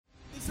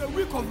a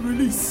week of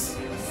release.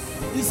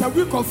 It's a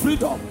week of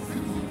freedom.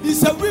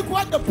 It's a week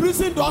where the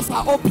prison doors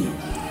are open.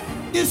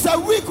 It's a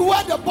week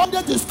where the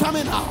bondage is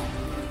coming out.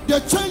 The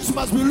chains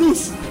must be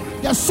loose.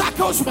 The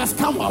shackles must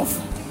come off.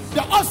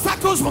 The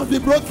obstacles must be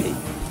broken.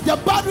 The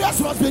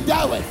barriers must be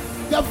dealt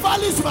with. The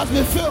valleys must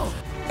be filled.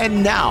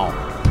 And now,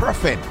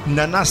 Prophet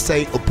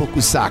Nanase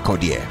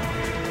Opoku-Sarkodie.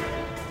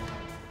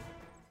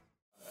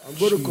 I'm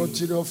going to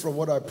continue from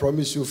what I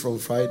promised you from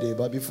Friday.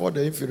 But before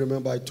then, if you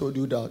remember, I told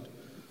you that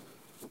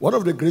one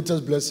of the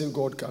greatest blessings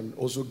God can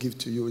also give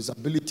to you is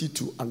ability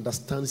to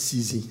understand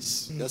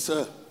seasons. Yes,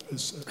 sir.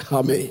 Yes, sir.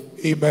 Amen.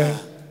 Amen.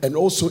 And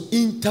also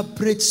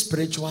interpret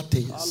spiritual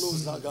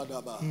things.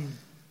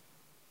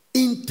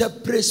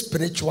 Interpret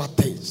spiritual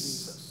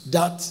things.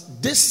 That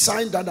this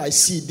sign that I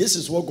see, this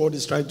is what God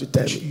is trying to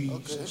tell me.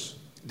 Okay.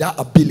 That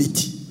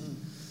ability.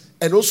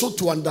 And also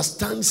to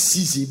understand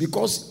season.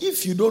 Because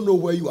if you don't know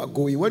where you are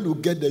going, when you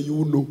get there, you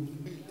will know.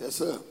 Yes,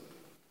 sir.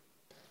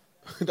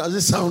 Does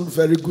it sound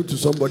very good to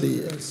somebody?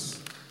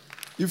 Yes.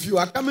 If you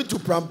are coming to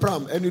Pram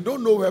Pram and you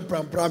don't know where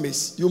Pram Pram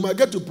is, you might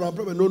get to Pram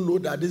Pram and don't know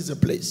that this is a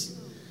place.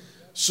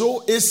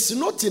 So it's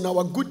not in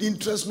our good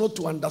interest not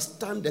to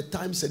understand the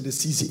times and the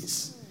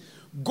seasons.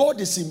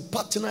 God is in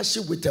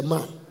partnership with a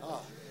man.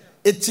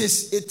 It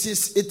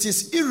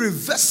is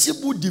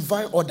irreversible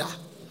divine order.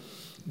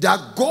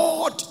 That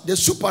God, the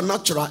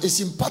supernatural, is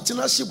in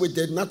partnership with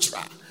the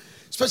natural,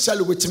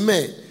 especially with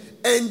men.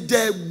 And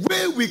the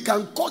way we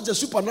can cause the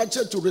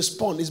supernatural to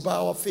respond is by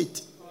our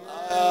faith.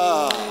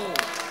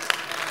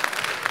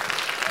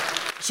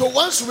 So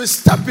once we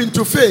step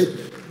into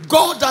faith,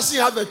 God doesn't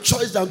have a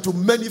choice than to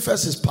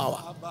manifest his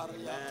power.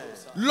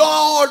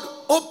 Lord,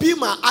 open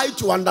my eye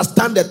to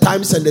understand the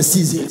times and the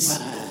seasons.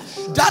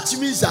 That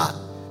means that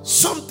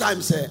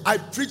sometimes I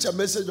preach a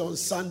message on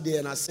Sunday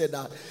and I said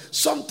that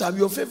sometimes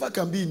your favor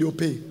can be in your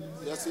pain.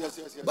 Yes.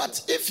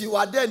 But if you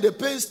are there and the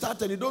pain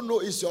starts and you don't know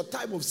it's your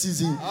time of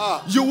season,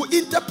 you will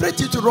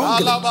interpret it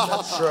wrongly.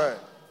 That's right.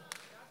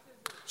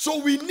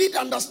 So we need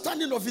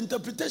understanding of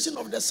interpretation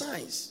of the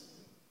signs.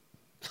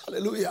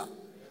 Hallelujah.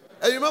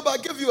 And remember, I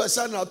gave you a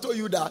sign and I told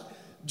you that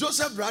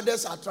Joseph's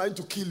brothers are trying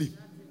to kill him.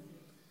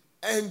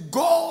 And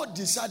God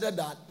decided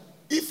that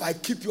if I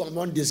keep you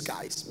among these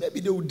guys, maybe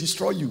they will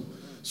destroy you.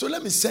 So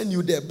let me send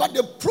you there. But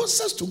the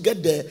process to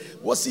get there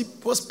was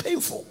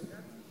painful.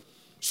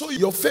 So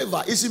your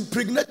favor is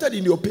impregnated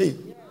in your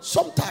pain.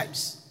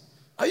 Sometimes.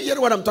 Are you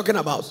hearing what I'm talking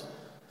about?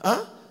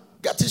 Huh?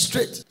 Get it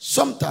straight.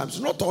 Sometimes,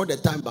 not all the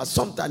time, but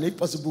sometimes, if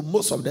possible,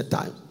 most of the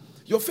time,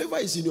 your favor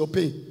is in your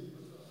pain.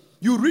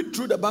 You read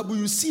through the Bible,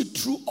 you see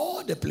through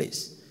all the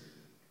place.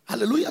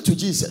 Hallelujah to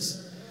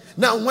Jesus.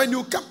 Now, when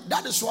you come,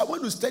 that is why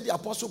when you study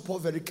Apostle Paul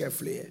very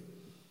carefully,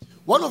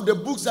 one of the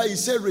books that he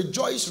said,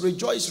 rejoice,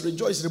 rejoice,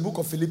 rejoice, the book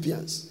of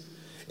Philippians.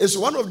 It's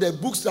one of the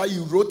books that he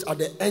wrote at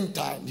the end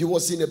time. He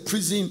was in a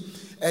prison,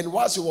 and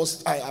whilst he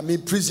was,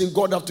 prison,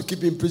 God had to keep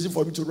him in prison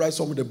for him to write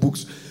some of the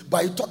books.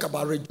 But he talked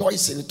about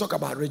rejoicing, he talked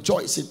about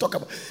rejoicing,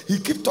 he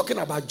kept talking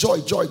about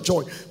joy, joy,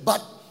 joy.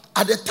 But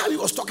at the time he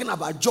was talking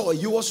about joy,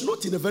 he was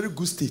not in a very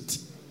good state.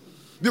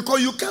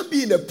 Because you can't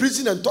be in a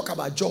prison and talk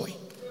about joy.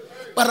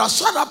 But as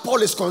far as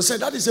Paul is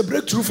concerned, that is a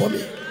breakthrough for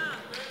me.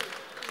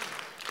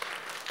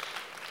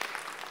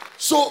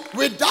 So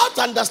without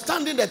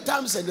understanding the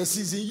times and the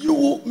season, you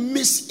will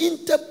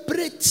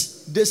misinterpret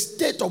the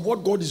state of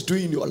what God is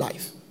doing in your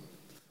life.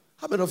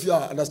 How many of you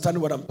are understanding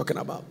what I'm talking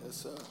about?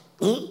 Yes,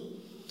 sir.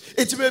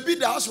 It may be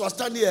the house you are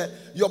standing here,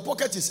 your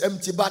pocket is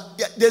empty, but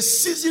the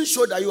season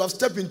shows that you have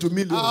stepped into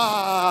millions.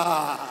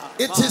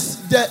 It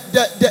is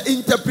the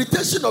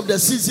interpretation of the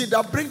season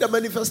that brings the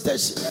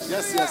manifestation.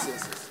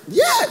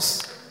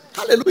 Yes.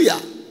 Hallelujah.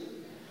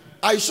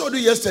 I showed you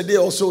yesterday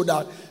also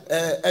that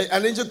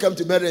an angel came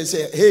to Mary and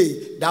said,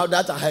 hey, thou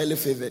that are highly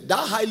favored.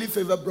 That highly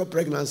favored brought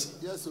pregnancy.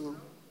 Yes, sir.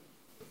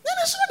 Then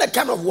it's not the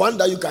kind of one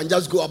that you can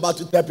just go about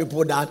to tell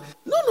people that,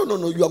 no.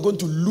 You are going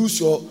to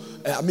lose your,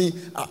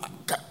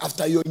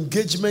 after your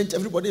engagement,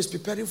 everybody is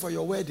preparing for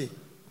your wedding.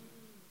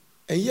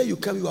 And here you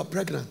come, you are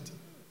pregnant.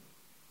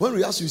 When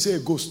we ask you, say a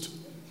ghost.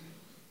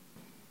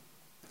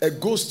 A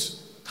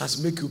ghost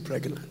has made you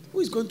pregnant. Who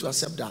is going to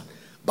accept that?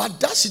 But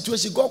that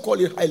situation, God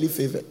called it highly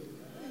favored.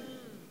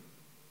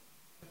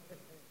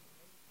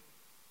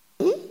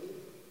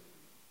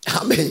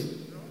 Amen.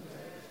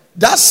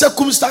 That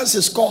circumstance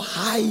is called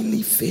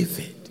highly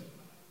favored.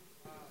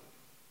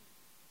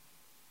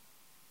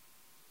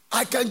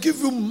 I can give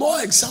you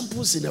more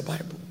examples in the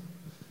Bible.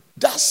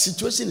 That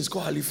situation is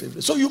called highly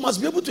favored. So you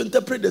must be able to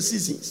interpret the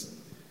seasons.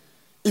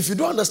 If you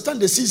don't understand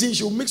the seasons,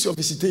 you mix your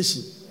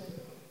visitation.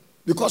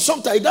 Because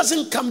sometimes it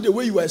doesn't come the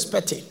way you are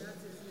expecting.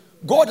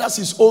 God has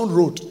his own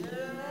road.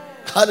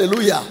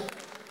 Hallelujah.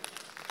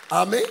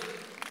 Amen.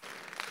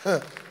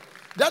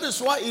 That is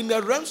why in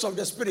the realms of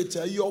the spirit,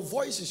 your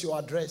voice is your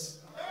address.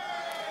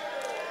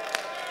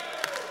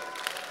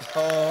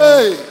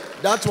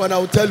 That's what I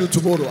will tell you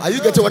tomorrow. Are you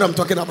getting what I'm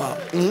talking about?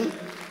 In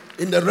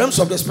the realms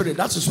of the spirit,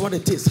 that is what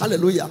it is.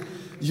 Hallelujah.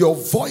 Your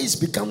voice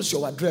becomes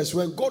your address.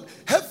 When God,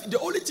 the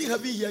only thing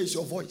heavy here is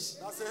your voice.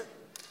 That's it.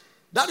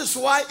 That is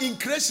why in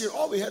creation,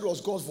 all we heard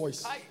was God's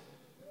voice.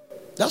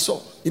 That's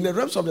all. In the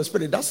realms of the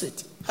spirit, that's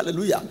it.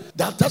 Hallelujah.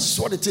 That's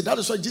what it is. That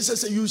is why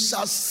Jesus said, you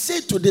shall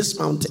say to this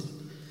mountain.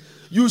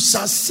 You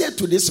shall say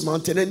to this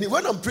mountain. And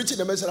when I'm preaching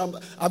the message,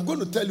 I'm going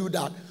to tell you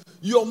that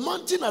your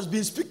mountain has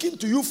been speaking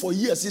to you for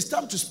years. It's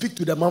time to speak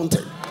to the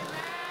mountain.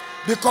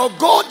 Because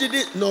God did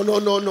it. No.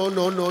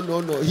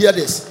 Hear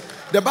this.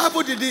 The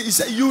Bible did it. He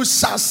said, you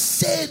shall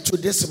say to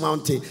this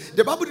mountain.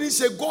 The Bible didn't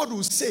say God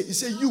will say. He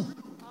said you.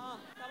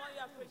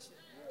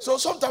 So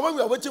sometimes when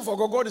we are waiting for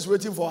God, God is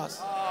waiting for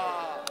us.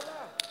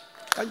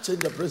 Can't change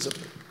the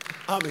principle.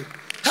 Amen.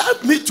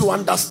 Help me to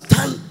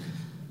understand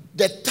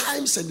the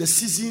times and the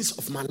seasons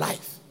of my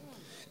life.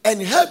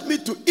 And help me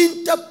to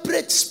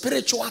interpret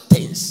spiritual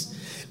things.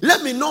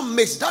 Let me not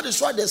mix. That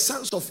is why the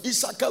sons of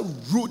Issachar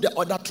rule the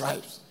other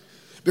tribes.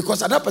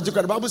 Because at that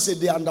particular, the Bible says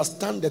they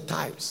understand the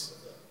times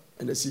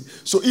and the season.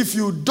 So if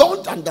you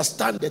don't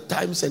understand the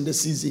times and the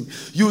season,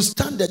 you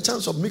stand the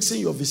chance of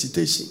mixing your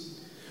visitation.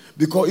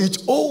 Because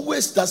it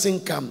always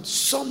doesn't come.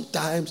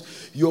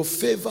 Sometimes your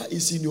favor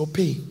is in your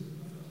pain.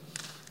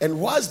 And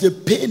whilst the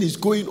pain is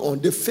going on,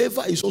 the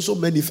favor is also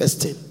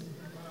manifesting.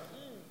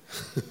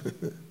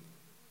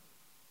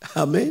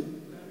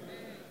 Amen.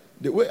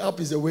 The way up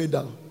is the way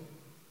down.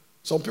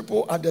 Some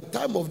people at the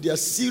time of their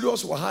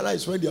serious wahala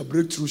is when their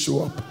breakthrough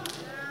show up.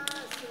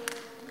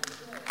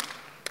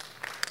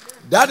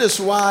 That is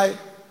why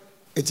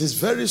it is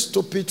very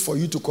stupid for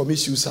you to commit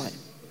suicide.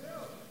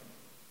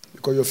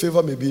 Because your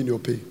favor may be in your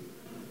pain.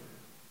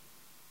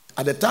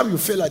 At the time you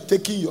feel like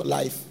taking your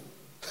life,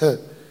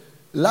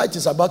 light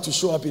is about to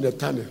show up in a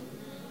tunnel.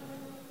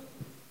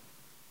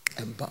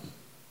 And bam.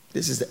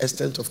 This is the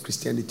extent of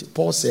Christianity.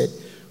 Paul said,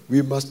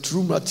 we must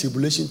through much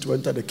tribulation to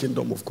enter the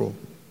kingdom of God.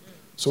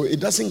 So it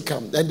doesn't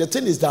come. And the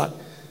thing is that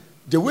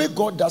the way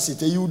God does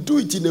it, you do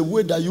it in a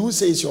way that you will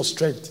say is your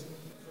strength.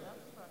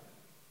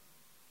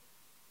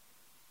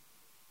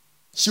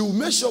 She will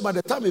make sure by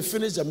the time you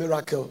finish the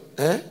miracle,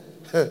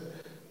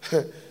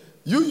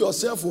 you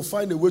yourself will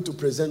find a way to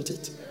present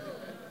it.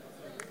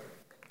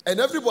 And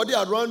everybody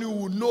around you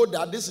will know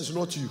that this is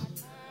not you.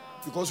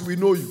 Because we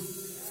know you.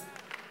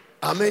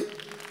 Amen.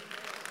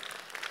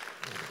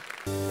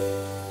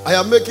 I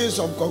am making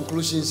some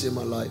conclusions in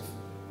my life.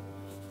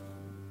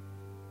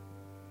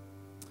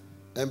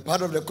 And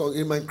part of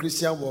in my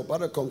Christian world,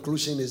 part of the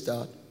conclusion is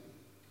that,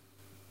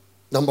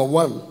 number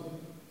one,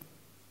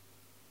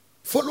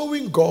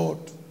 following God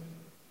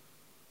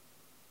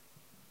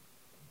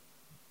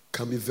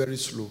can be very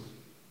slow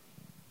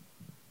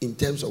in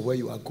terms of where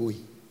you are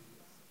going.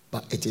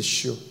 But it is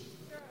sure.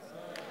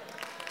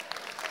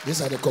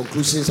 These are the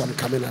conclusions I'm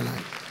coming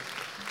alive.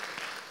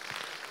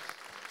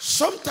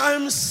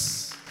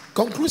 Sometimes,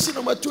 conclusion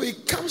number two,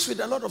 it comes with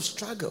a lot of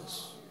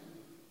struggles.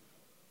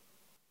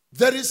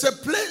 There is a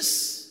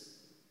place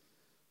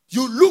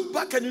you look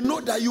back and you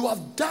know that you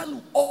have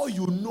done all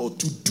you know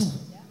to do,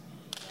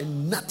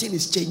 and nothing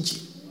is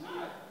changing.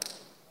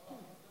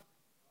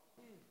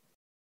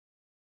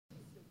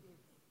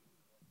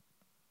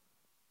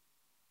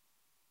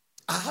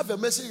 I have a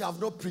message I have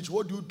not preached.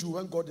 What do you do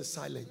when God is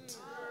silent?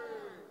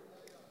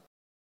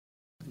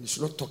 And he's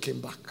not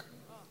talking back.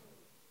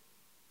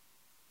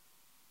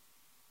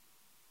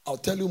 I'll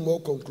tell you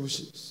more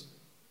conclusions.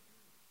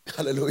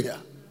 Hallelujah.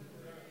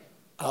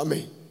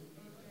 Amen.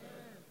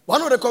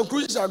 One of the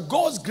conclusions are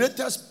God's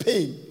greatest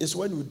pain is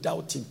when you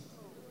doubt him.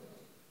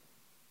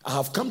 I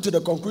have come to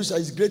the conclusion that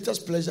his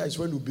greatest pleasure is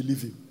when you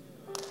believe him.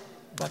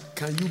 But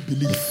can you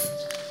believe?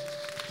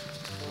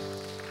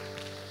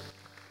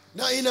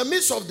 Now, in the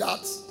midst of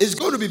that, it's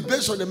going to be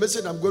based on the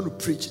message I'm going to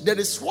preach. There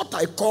is what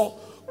I call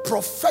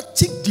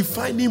prophetic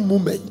defining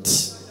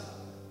moment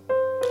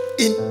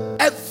in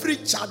every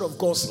child of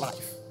God's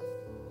life.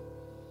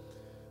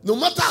 No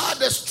matter how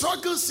the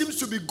struggle seems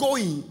to be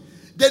going,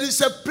 there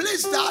is a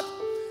place that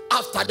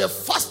after the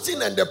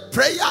fasting and the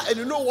prayer and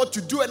you know what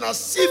to do, and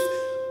as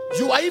if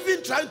you are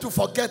even trying to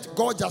forget,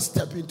 God just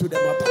step into the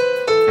matter.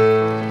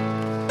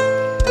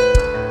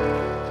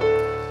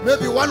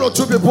 Maybe one or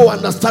two people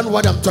understand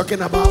what I'm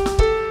talking about.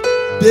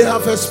 They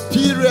have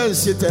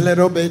experienced it a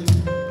little bit.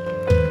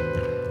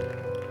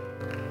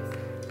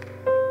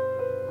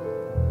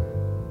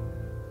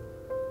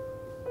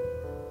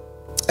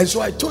 And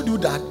so I told you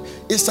that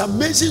it's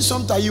amazing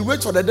sometimes you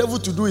wait for the devil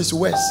to do his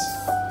worst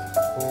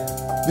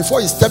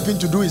before he steps in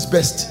to do his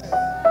best.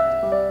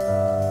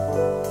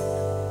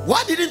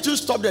 Why didn't you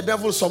stop the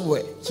devil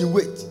somewhere? He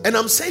waits. And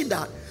I'm saying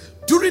that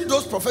during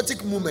those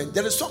prophetic moments,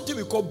 there is something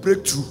we call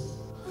breakthrough.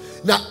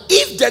 Now,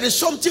 if there is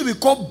something we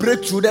call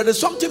breakthrough, there is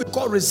something we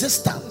call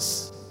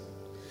resistance.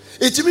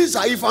 It means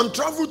that if I'm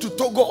traveling to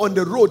Togo on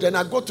the road and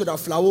I go to the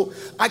flower,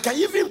 I can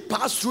even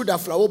pass through the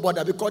flower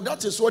border because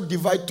that is what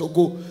divides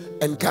Togo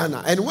and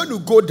Ghana. And when you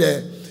go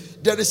there,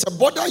 there is a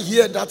border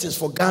here that is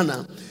for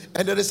Ghana,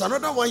 and there is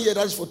another one here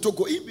that is for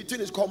Togo. In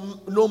between is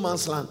called no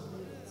man's land.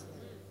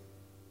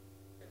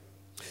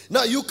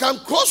 Now, you can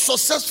cross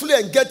successfully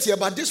and get here,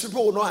 but these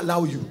people will not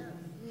allow you.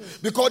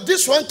 Because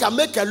this one can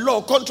make a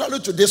law contrary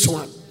to this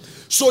one.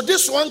 So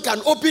this one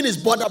can open his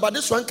border, but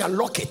this one can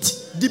lock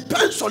it.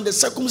 Depends on the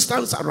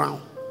circumstance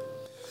around.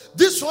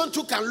 This one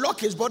too can lock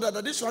his border,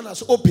 that this one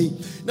has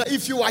opened. Now,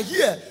 if you are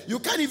here, you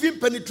can't even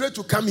penetrate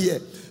to come here.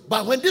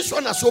 But when this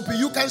one has opened,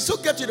 you can still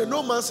get to the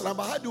no man's land.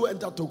 But how do you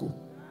enter Togo?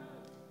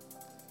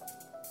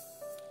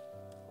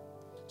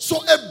 So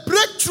a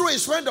breakthrough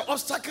is when the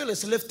obstacle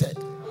is lifted.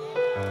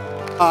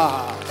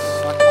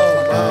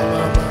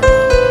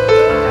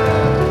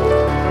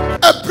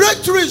 A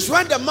breakthrough is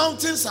when the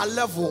mountains are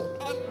level.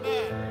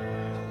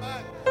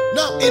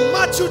 Now in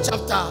Mark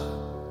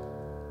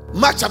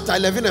chapter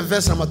 11 and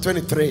verse number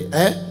 23,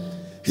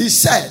 he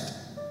said,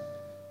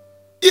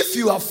 if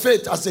you have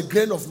faith as a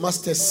grain of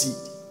mustard seed,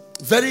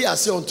 very I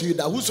say unto you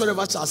that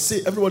whosoever shall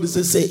say, everybody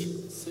say,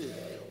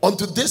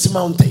 unto this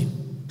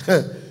mountain,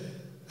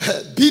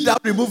 be thou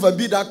removed and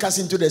be thou cast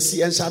into the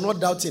sea, and shall not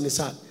doubt in his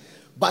heart,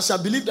 but shall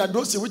believe that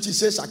those things which he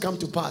says shall come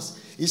to pass.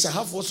 He shall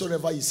have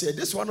whatsoever he said.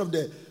 This is one of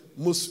the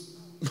most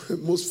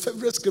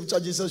favorite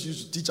scripture Jesus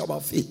used to teach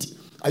about faith.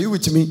 Are you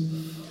with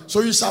me? So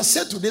you shall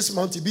say to this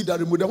mountain, be thou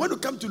removed. And when you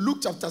come to Luke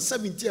chapter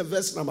 17,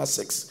 verse number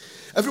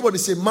 6, everybody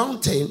say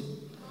mountain.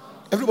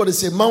 Everybody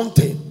say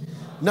mountain.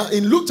 Now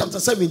in Luke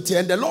chapter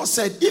 17, the Lord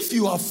said, if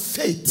you have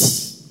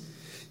faith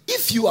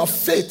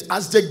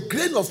as the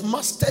grain of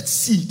mustard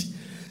seed,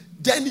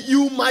 then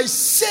you might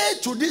say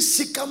to this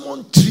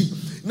sycamore tree.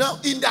 Now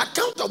in the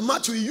account of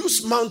Matthew, we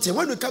use mountain.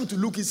 When we come to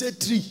Luke, he said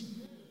tree.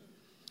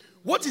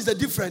 What is the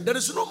difference? There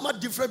is not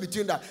much difference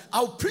between that.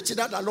 I'll preach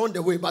that along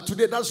the way, but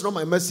today that's not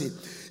my message.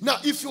 Now,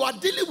 if you are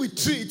dealing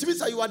with tree, it means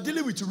that you are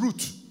dealing with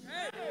root.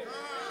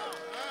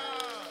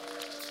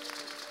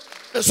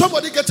 Is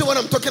somebody getting what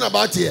I'm talking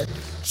about here?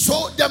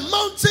 So the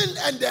mountain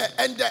and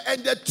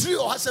the tree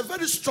has a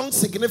very strong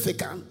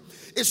significance.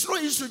 It's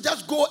not easy to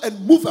just go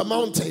and move a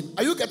mountain.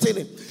 Are you getting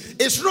it?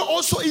 It's not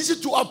also easy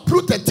to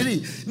uproot a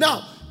tree.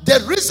 Now, the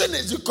reason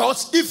is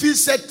because if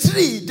it's a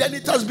tree, then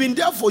it has been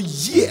there for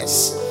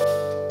years.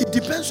 It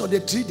depends on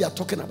the tree they are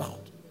talking about.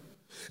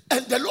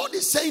 And the Lord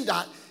is saying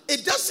that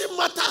it doesn't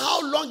matter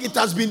how long it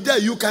has been there,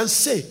 you can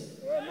say.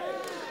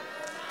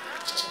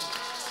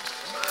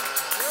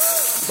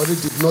 But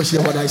it did not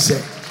hear what I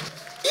said.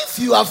 If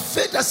you have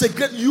faith as a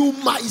great, you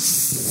might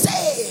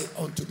say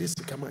unto this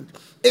command.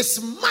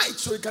 It's might,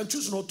 so you can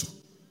choose not to.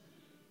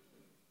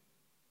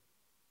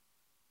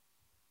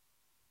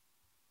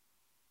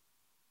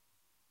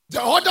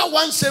 The other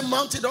one said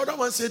mountain, the other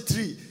one said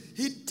tree.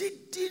 He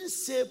didn't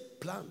say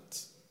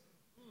plant.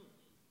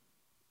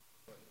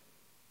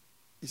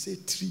 He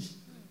said tree.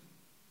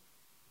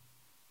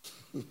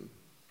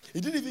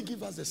 He didn't even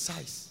give us the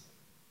size.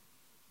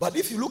 But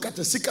if you look at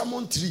the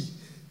sycamore tree,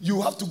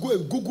 you have to go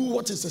and Google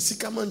what is a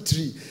sycamore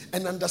tree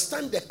and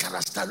understand the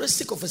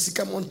characteristic of a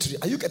sycamore tree.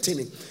 Are you getting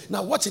it?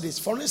 Now watch it is.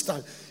 For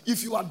instance,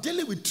 if you are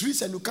dealing with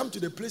trees and you come to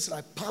the place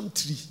like palm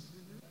tree,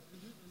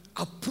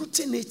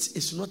 uprooting it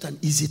is not an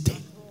easy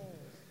thing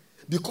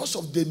because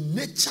of the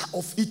nature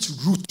of its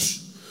root.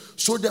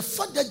 So the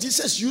fact that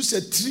Jesus used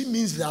a tree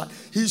means that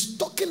he's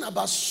talking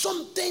about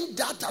something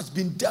that has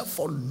been there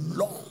for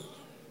long.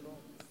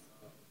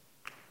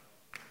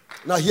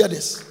 Now hear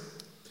this.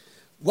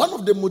 One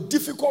of the most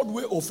difficult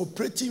way of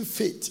operating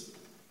faith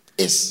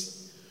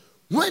is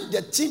when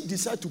the thing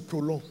decides to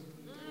prolong.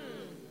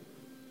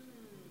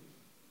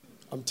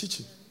 I'm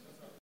teaching.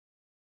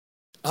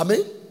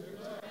 Amen?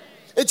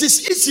 It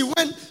is easy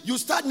when you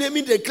start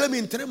naming the claim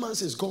in 3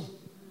 months is gone.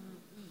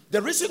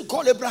 The reason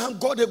God called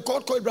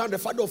Abraham the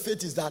father of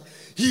faith is that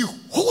he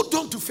held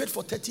on to faith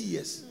for 30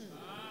 years.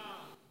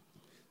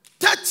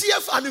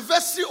 30th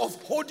anniversary of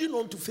holding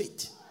on to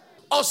faith.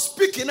 Of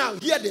speaking now,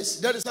 hear this.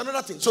 There is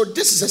another thing. So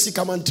this is a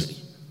sycamore tree.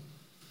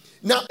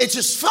 Now it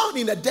is found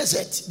in the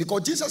desert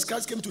because Jesus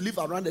Christ came to live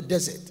around the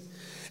desert.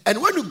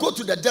 And when you go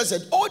to the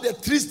desert, all the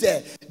trees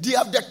there, they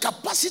have the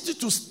capacity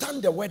to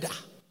stand the weather.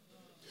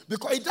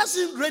 Because it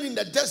doesn't rain in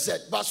the desert,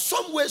 but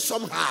some way,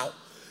 somehow,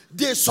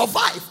 they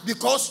survive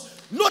because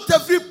not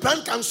every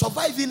plant can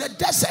survive in a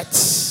desert.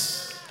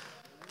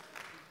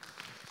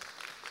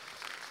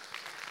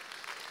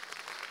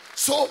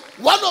 So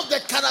one of the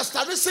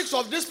characteristics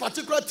of this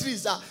particular tree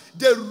is that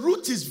the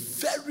root is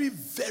very,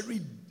 very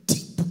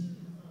deep.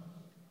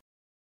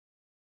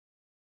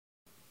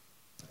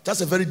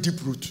 That's a very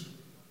deep root.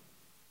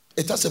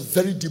 It has a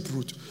very deep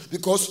root.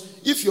 Because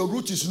if your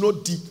root is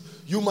not deep,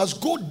 you must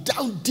go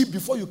down deep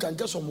before you can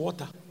get some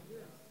water.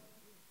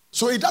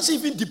 So it doesn't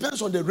even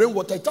depend on the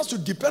rainwater. It has to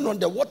depend on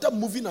the water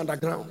moving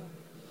underground.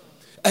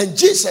 And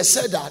Jesus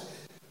said that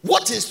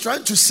what he's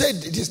trying to say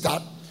is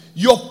that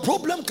your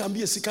problem can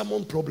be a sycamore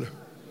problem.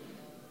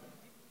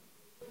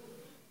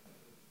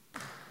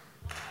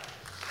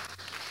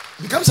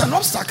 It becomes an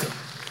obstacle.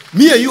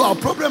 Me and you, our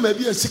problem may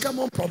be a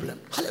sycamore problem.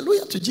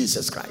 Hallelujah to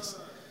Jesus Christ.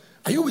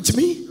 Are you with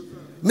me?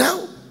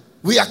 Now,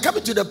 we are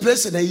coming to the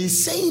place and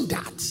he's saying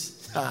that.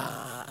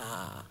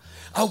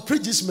 I'll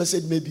preach this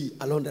message maybe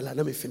along the line.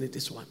 Let me finish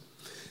this one.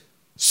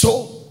 So,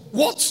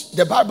 what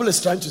the Bible is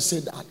trying to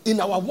say that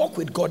in our walk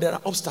with God, there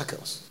are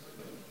obstacles.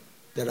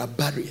 There are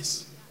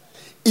barriers.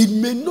 It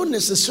may not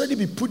necessarily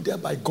be put there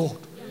by God,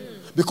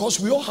 Because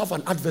we all have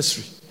an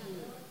adversary.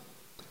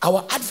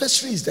 Our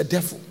adversary is the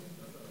devil.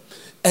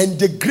 And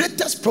the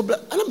greatest problem,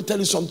 and let me tell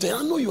you something,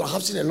 I know you are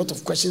having a lot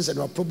of questions and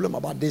you have a problem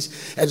about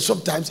this, and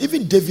sometimes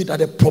even David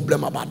had a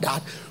problem about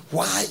that.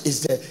 Why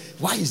is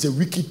the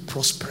wicked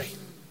prospering?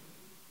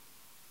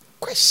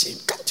 Question,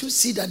 can't you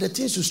see that the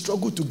things you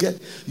struggle to get,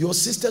 your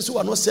sisters who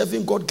are not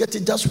serving God get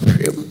it just with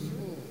him?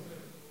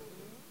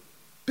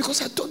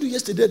 Because I told you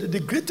yesterday that the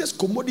greatest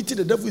commodity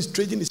the devil is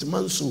trading is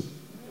man's soul.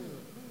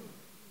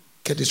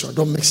 Get this right,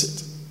 don't mix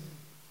it.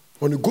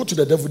 When you go to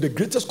the devil, the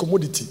greatest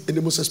commodity and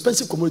the most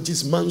expensive commodity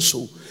is man's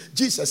soul.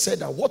 Jesus said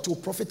that what will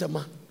profit a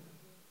man?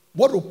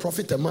 What will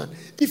profit a man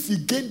if he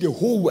gain the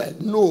whole world?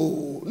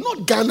 No,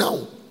 not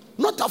Ghana,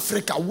 not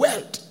Africa,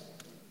 world.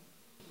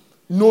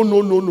 No.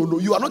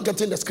 You are not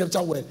getting the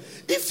scripture well.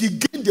 If you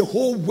gain the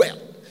whole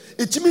world,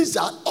 it means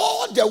that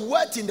all the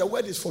wealth in the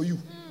world is for you.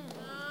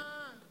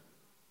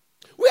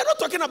 We are not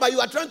talking about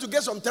you are trying to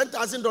get some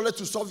 $10,000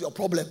 to solve your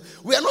problem.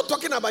 We are not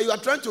talking about you are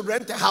trying to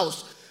rent a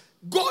house.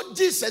 God,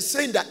 Jesus is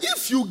saying that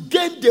if you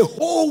gain the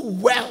whole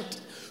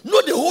world,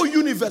 not the whole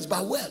universe,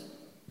 but world,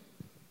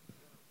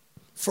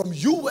 from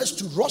US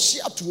to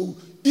Russia to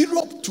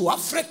Europe to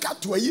Africa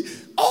to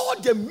all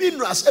the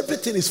minerals,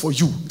 everything is for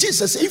you.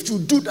 Jesus said, if you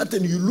do that,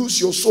 then you lose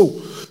your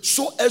soul.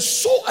 So a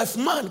soul of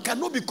man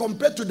cannot be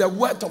compared to the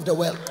wealth of the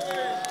world.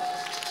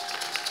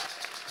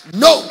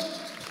 No.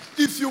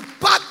 If you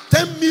pack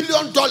 $10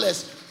 million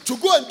to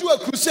go and do a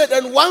crusade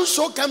and one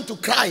soul come to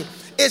cry,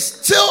 it's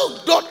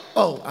still not.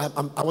 Oh,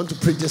 I want to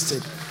preach this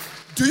thing.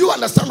 Do you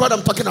understand what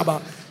I'm talking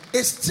about?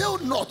 It's still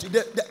not.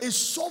 It's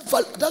so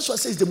valuable. That's why I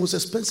say it's the most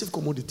expensive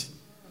commodity.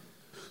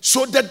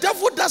 So the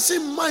devil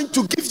doesn't mind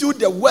to give you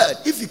the word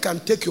if he can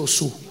take your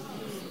soul.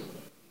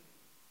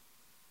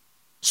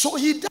 So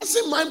he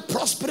doesn't mind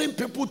prospering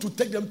people to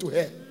take them to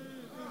hell.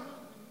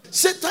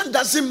 Satan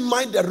doesn't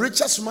mind the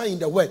richest man in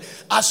the world.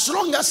 As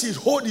long as he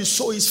holds his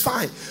soul, he's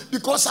fine.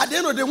 Because at the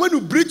end of the day, when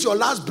you breathe your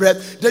last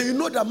breath, then you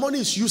know that money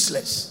is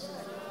useless.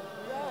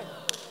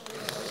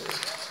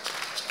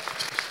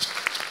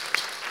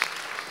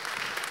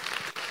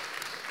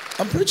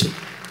 I'm preaching.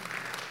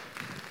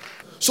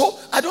 So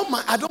I don't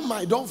mind.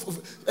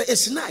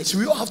 It's nice.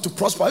 We all have to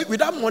prosper.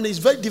 Without money, it's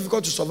very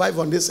difficult to survive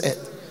on this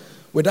earth.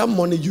 Without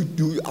money,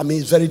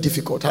 it's very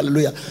difficult.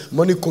 Hallelujah.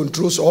 Money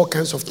controls all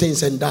kinds of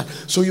things and that.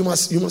 So you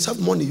must have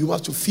money. You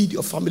have to feed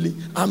your family.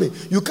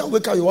 You can't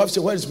wake up your wife and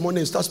say, where is money?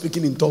 And start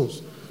speaking in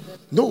tongues.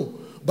 No.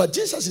 But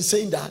Jesus is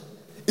saying that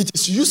it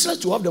is useless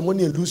to have the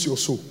money and lose your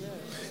soul.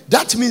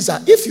 That means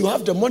that if you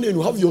have the money and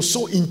you have your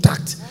soul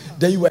intact,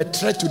 then you are a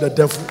threat to the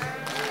devil.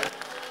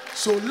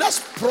 So let's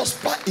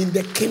prosper in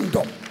the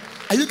kingdom.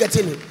 Are you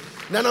getting it?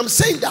 Now I'm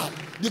saying that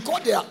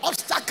because there are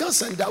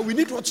obstacles and that we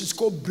need what is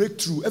called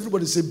breakthrough.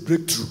 Everybody say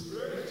breakthrough.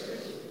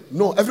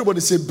 No, everybody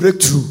say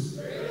breakthrough.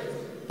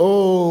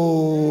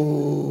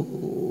 Oh.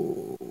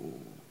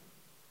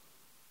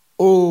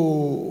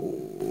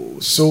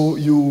 So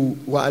you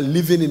are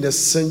living in a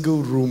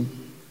single room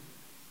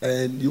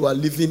and you are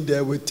living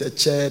there with a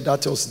chair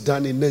that was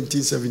done in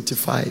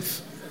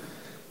 1975.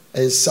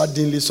 And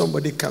suddenly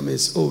somebody comes and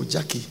says, oh,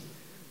 Jackie,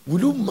 will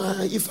you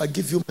mind if I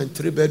give you my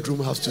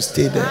 3-bedroom house to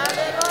stay there?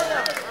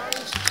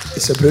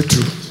 It's a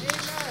breakthrough.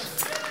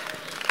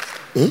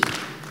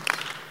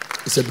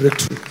 It's a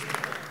breakthrough.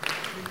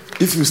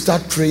 If you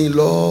start praying,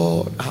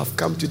 Lord, I have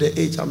come to the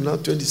age, I'm now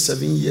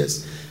 27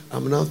 years,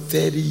 I'm now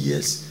 30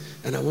 years,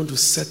 and I want to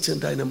settle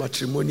down in a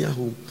matrimonial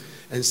home.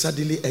 And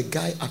suddenly a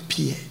guy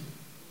appeared,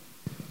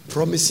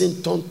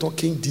 promising,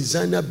 tongue-talking,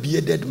 designer,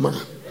 bearded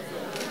man,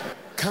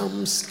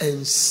 comes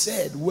and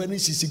said, when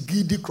is his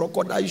giddy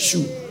crocodile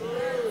shoe?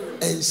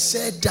 And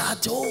said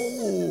that,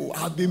 oh,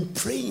 I've been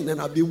praying and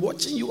I've been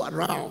watching you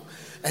around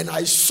and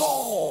I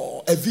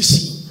saw a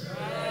vision.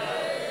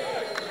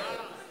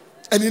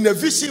 And in a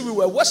vision we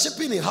were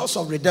worshiping in House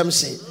of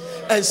Redemption,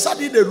 and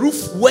suddenly the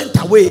roof went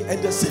away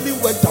and the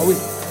ceiling went away,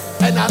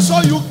 and I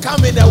saw you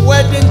come in a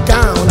wedding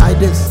gown like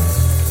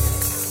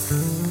this.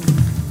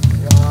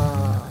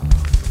 Wow.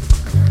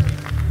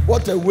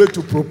 What a way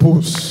to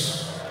propose.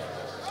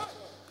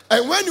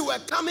 And when you were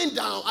coming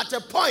down at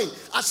a point,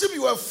 as if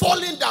you were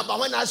falling down, but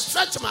when I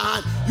stretched my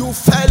hand, you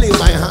fell in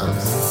my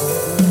hands.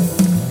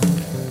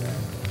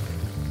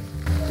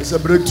 It's a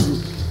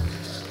breakthrough.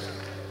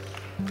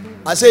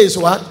 I say it's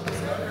what?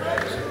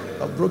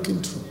 A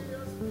broken through.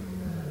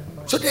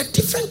 So there are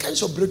different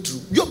kinds of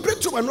breakthrough. Your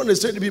breakthrough will not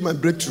necessarily be my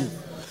breakthrough.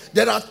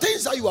 There are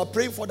things that you are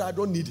praying for that I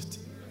don't need it.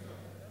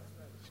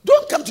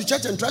 Don't come to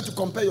church and try to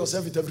compare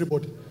yourself with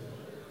everybody.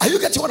 Are you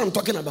getting what I'm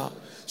talking about?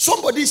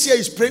 Somebody here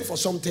is praying for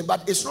something,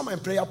 but it's not my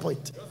prayer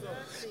point.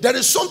 There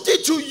is something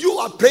you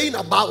are praying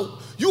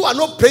about, you are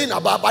not praying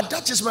about, but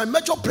that is my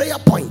major prayer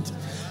point.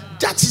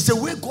 That is the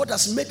way God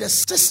has made a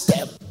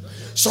system.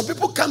 Some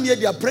people come here,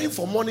 they are praying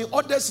for money.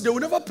 Others, they will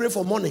never pray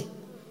for money.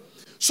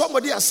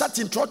 Somebody has sat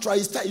in Trotra,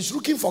 is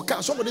looking for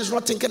car. Somebody is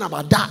not thinking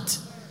about that.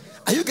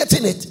 Are you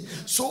getting it?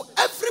 So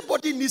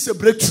everybody needs a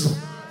breakthrough.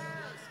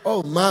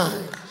 Oh my.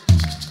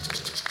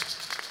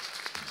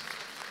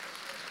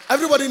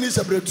 Everybody needs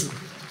a breakthrough.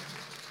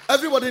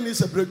 Everybody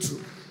needs a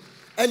breakthrough.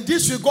 And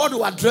this week, God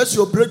will address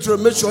your breakthrough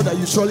and make sure that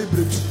you surely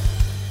break through.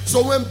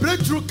 So when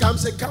breakthrough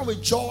comes, it comes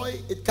with joy,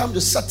 it comes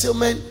with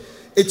settlement,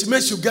 it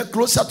makes you get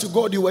closer to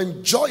God. You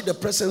enjoy the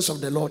presence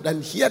of the Lord.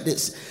 And hear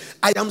this.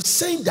 I am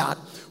saying that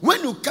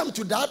when you come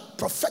to that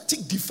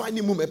prophetic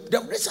defining moment, the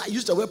reason I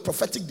use the word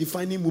prophetic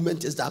defining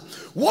moment is that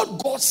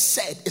what God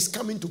said is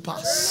coming to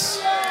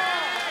pass.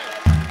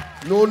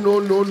 No.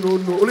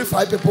 Only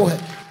 5 people here.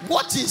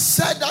 What He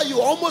said that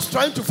you're almost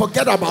trying to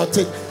forget about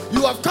it.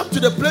 You have come to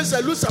the place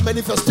that looks a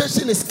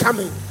manifestation is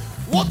coming.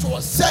 What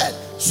was said.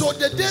 So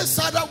the day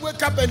Sarah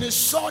wake up and he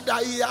saw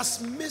that he has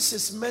missed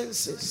his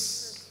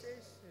menses.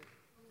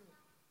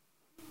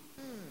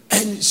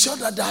 And he saw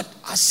that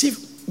as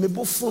if me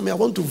before me, I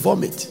want to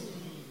vomit.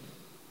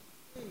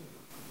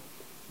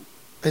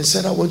 And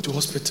Sarah went to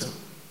hospital.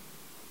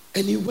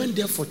 And he went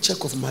there for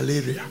check of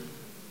malaria.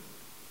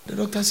 The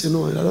doctor said,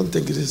 no, I don't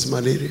think it is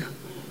malaria.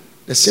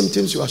 The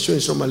symptoms you are showing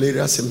some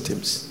malaria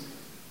symptoms.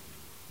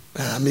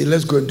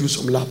 Let's go and do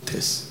some lab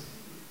tests.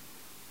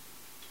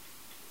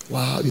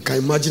 Wow, you can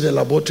imagine the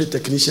laboratory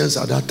technicians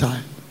at that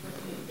time.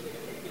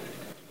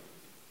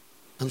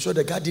 I'm sure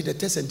the guy did the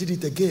test and did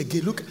it again.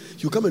 Look,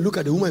 you come and look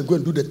at the woman and go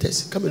and do the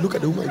test. Come and look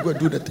at the woman and go and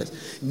do the test.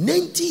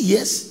 90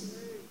 years?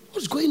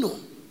 What's going on?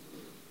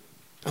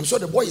 I'm sure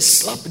the boy is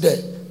slapped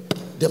there.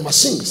 The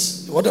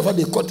machines, whatever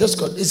they call test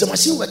code, is the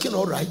machine working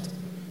all right?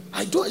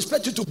 I don't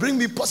expect you to bring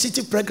me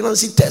positive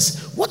pregnancy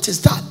test. What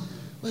is that?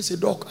 I say,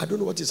 Doc, I don't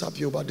know what is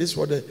happening, but this is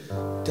what the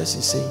test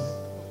is saying.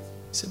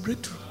 It's a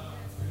breakthrough.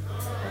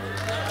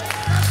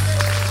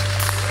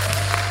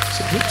 It's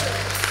a breakthrough.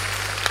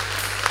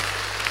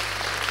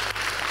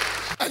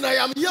 And I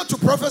am here to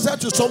prophesy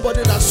to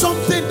somebody that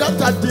something that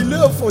had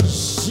delayed for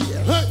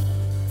years,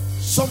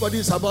 somebody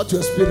is about to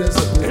experience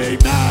it.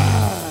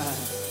 Amen.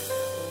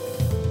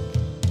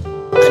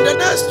 In the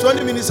next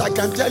 20 minutes, I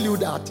can tell you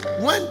that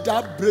when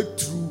that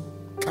breakthrough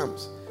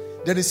comes,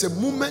 there is a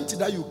moment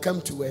that you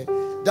come to where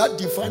that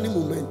defining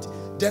moment,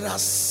 there are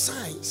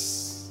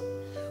signs.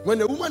 When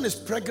a woman is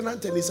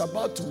pregnant and is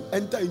about to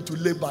enter into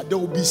labor, there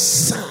will be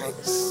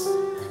signs.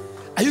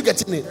 Are you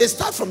getting it? It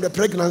starts from the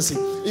pregnancy.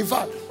 In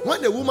fact,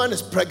 when a woman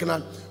is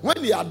pregnant,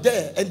 when they are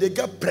there and they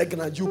get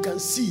pregnant, you can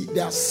see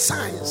there are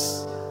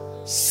signs.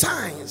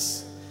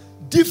 Signs.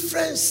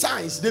 Different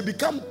signs. They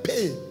become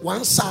pain.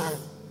 One sign.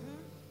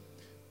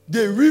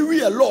 They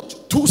weary a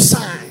lot. 2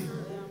 signs.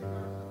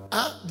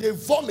 They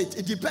vomit.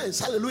 It depends.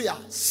 Hallelujah.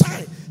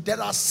 Sign. There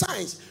are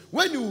signs.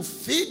 When you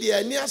feed the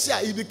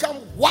anemia, it becomes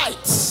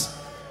white.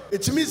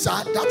 It means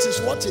that is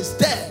what is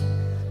there.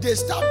 They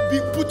start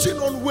putting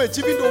on weight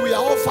even though we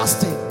are all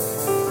fasting.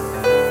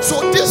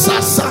 So these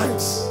are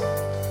signs.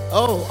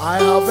 Oh, I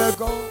have a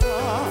God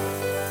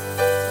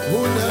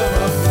who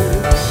never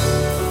fails.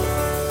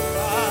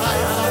 I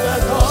have a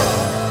God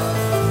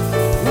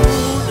who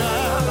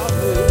never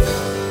fails.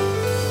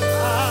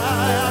 I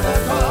have a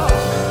God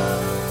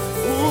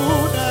who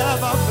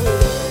never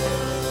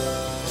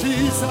fails.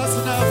 Jesus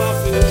never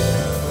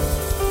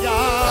fails.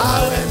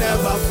 Yahweh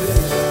never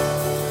fails.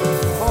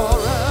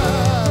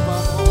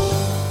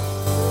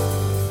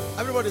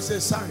 Everybody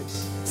says signs.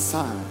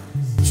 Signs.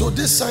 So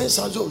these signs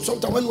are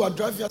sometimes when you are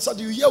driving outside,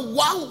 you hear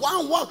one.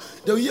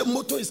 The hear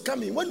motor is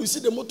coming. When you see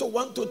the motor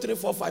 1, 2, 3,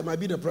 4, 5, might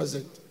be the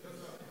president.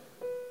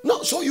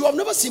 No, so you have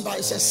never seen, but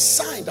it's a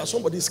sign that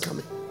somebody is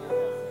coming.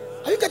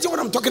 Are you getting what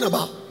I'm talking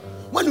about?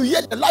 When you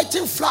hear the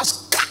lightning flash,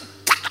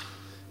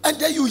 and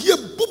then you hear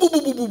boo boo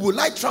boo boo boo boo,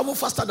 light travel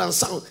faster than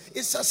sound.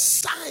 It's a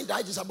sign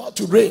that it is about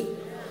to rain.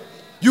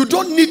 You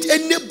don't need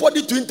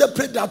anybody to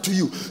interpret that to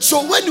you.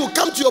 So when you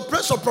come to your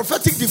place of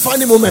prophetic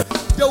defining moment,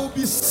 there will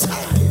be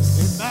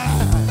signs.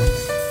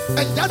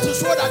 And that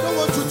is what I don't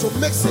want you to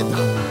mix it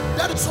up.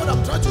 That is what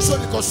I'm trying to show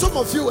you, because some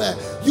of you,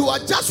 you are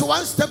just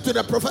one step to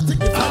the prophetic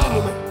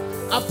defining moment.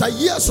 After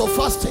years of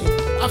fasting,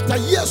 after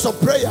years of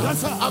prayer,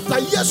 after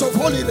years of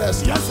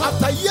holiness,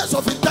 after years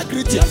of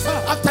integrity,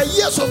 after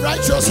years of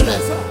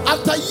righteousness,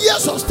 after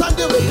years of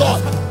standing with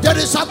God, there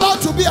is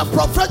about to be a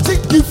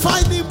prophetic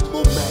defining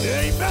moment.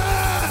 Amen.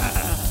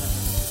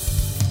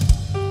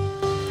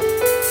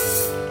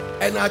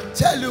 And I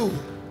tell you,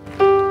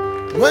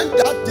 when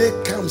that day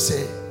comes,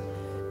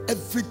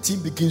 everything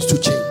begins to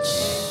change.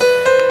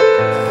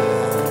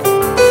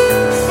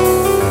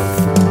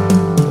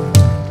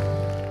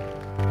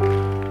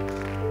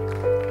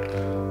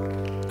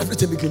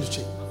 Everything begins to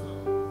change.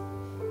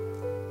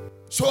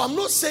 So I'm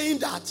not saying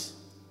that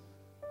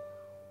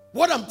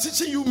what I'm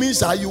teaching you means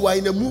that you are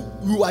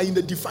in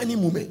a defining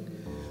moment.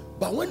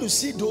 But when you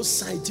see those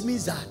signs, it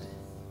means that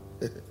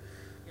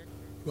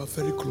you are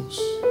very close.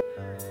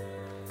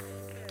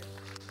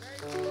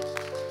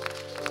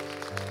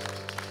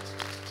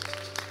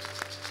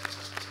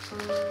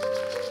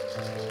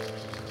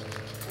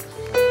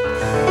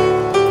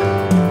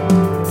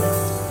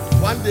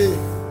 One day,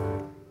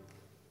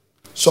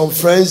 some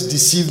friends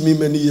deceived me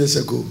many years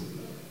ago.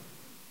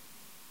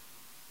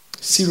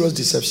 Serious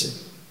deception.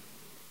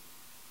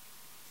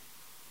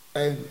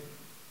 And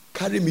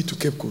carried me to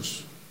Cape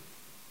Coast.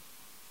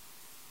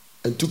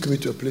 And took me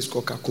to a place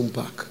called Kakum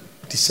Park.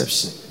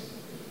 Deception.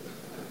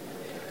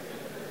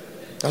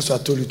 That's why I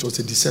told you it was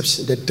a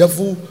deception. The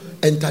devil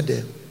entered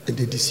them and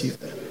they deceived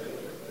them.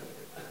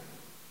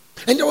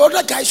 And there were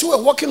other guys who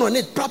were working on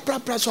it.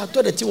 So I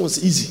thought the thing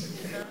was easy.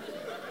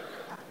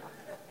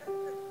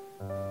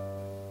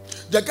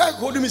 The guy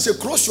holding me said,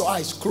 close your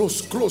eyes.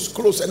 Close.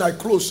 And I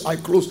close.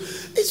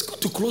 It's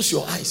good to close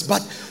your eyes.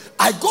 But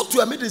I go to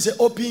a meeting and say,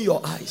 open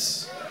your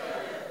eyes.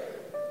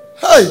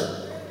 Hey.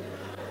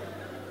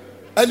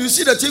 And you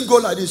see the thing go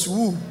like this.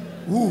 Woo.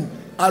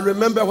 I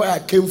remember where I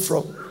came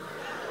from.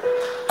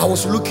 I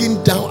was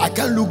looking down. I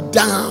can't look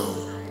down.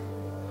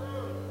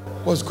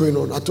 What's going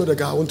on? I told the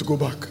guy, I want to go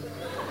back.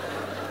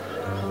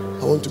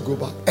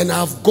 And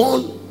I've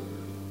gone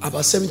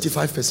about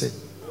 75%.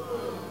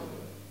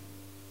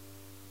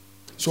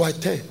 So I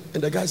turn.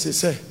 And the guy says,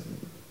 sir,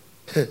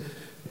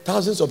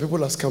 thousands of people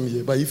have come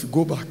here. But if you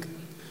go back,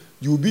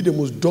 you will be the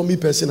most dummy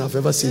person I've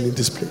ever seen in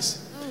this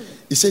place.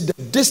 He said, the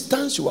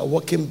distance you are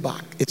walking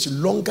back is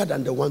longer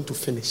than the one to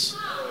finish.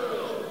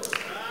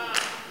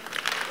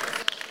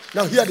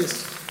 Now hear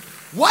this.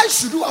 Why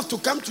should you have to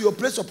come to your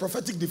place of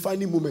prophetic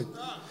defining moment?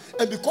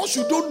 And because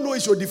you don't know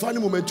it's your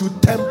defining moment, you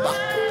turn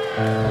back.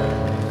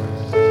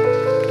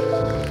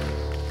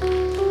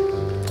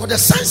 For the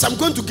signs I'm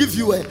going to give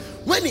you,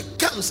 when it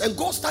comes and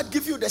God starts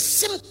giving you the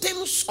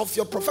symptoms of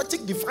your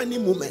prophetic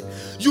defining moment,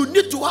 you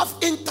need to have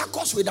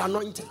intercourse with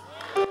anointing.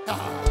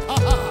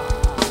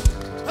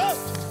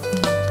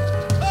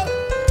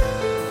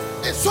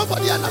 Is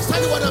somebody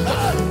understanding what I'm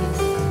talking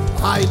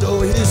about? I know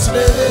his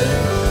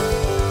name.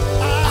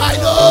 I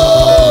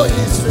know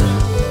his name.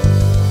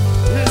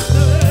 His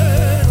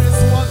name is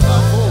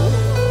wonderful.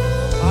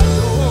 I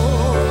know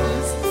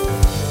his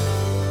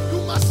name. You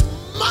must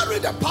marry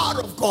the power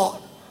of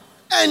God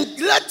and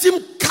let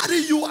him carry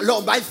you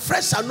along. By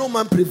flesh shall no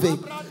man prevail.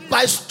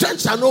 By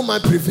strength shall no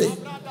man prevail.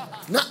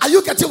 Now, are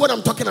you getting what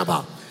I'm talking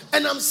about?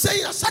 And I'm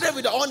saying, I started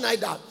with the all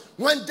night that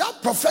when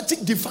that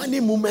prophetic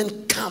defining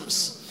moment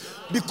comes,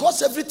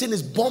 because everything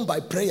is born by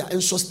prayer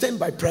and sustained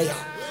by prayer.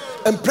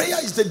 And prayer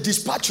is the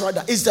dispatch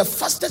rider, is the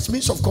fastest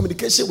means of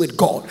communication with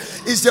God.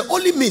 It's the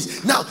only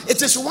means. Now,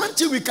 it is one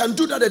thing we can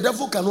do that the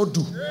devil cannot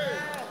do.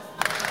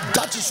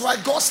 That is why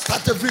God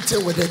started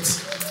everything with it.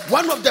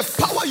 One of the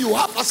power you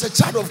have as a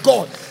child of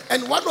God,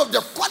 and one of the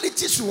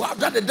qualities you have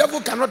that the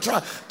devil cannot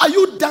try. Are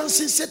you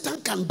dancing?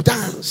 Satan can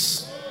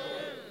dance.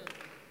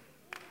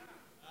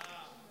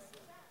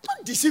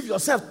 Don't deceive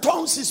yourself.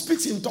 Tongues, he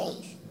speaks in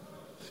tongues.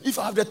 If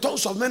I have the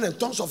tongues of men and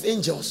tongues of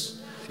angels,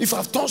 if I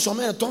have tongues of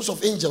men and tongues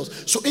of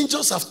angels, so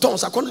angels have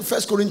tongues, according to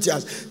 1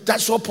 Corinthians,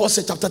 that's what Paul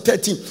said, chapter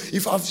 13.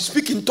 If I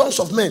speak in tongues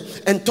of men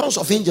and tongues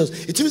of angels,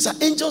 it means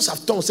that angels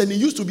have tongues, and he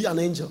used to be an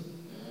angel.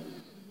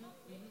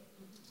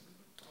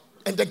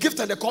 And the gift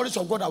and the callings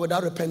of God are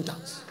without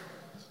repentance.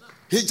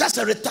 He's just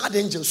a retired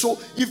angel. So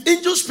if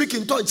angels speak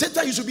in tongues,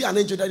 Satan used to be an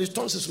angel, that his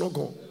tongues is not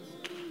gone.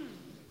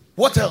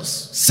 What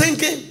else?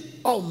 Singing.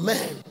 Oh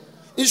man,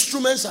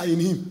 instruments are in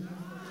him.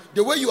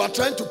 The way you are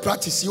trying to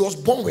practice, he was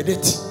born with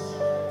it.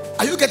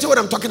 Are you getting what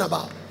I'm talking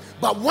about?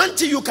 But one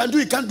thing you can do,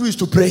 he can't do, is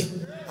to pray.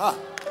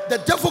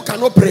 The devil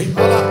cannot pray.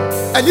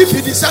 And if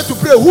he decides to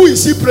pray, who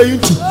is he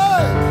praying to?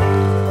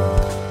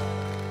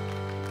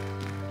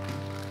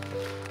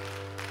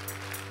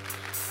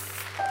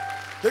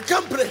 They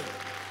can't pray.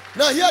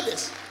 Now hear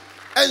this.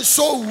 And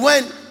so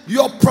when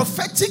your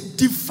prophetic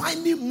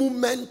defining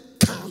moment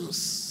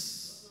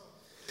comes,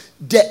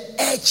 the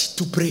urge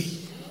to pray.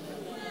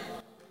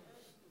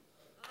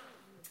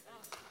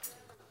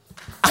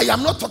 I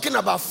am not talking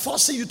about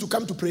forcing you to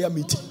come to prayer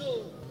meeting.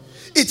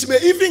 It may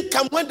even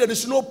come when there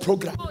is no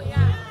program.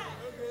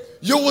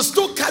 You will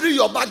still carry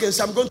your bag and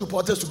say, I'm going to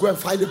Porters to go and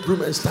find a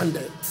broom and stand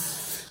there.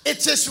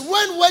 It is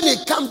when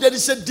it comes, there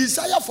is a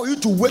desire for you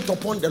to wait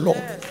upon the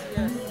Lord.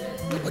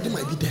 Nobody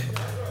might be there.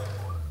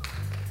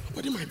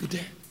 Nobody might be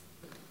there.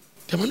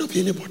 There might not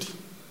be anybody.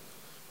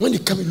 When you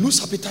come, you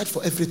lose appetite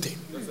for everything.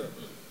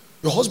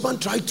 Your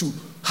husband tried to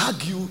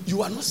hug you,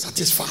 you are not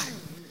satisfied.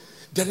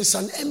 There is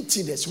an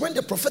emptiness. When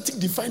the prophetic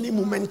defining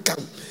moment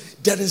comes,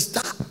 there is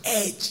that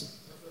edge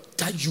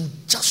that you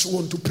just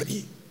want to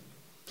pray.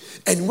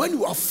 And when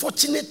you are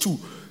fortunate to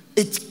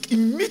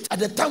meet at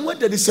the time when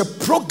there is a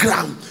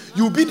program,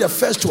 you'll be the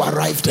first to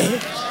arrive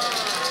there.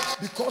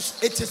 Because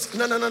it is,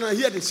 no,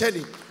 hear this, hear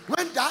it.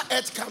 When that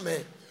edge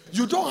comes,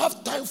 you don't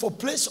have time for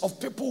place of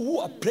people who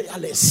are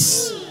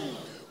prayerless,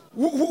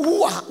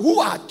 who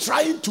are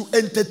trying to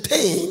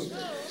entertain.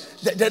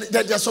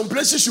 There are some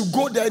places you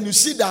go there and you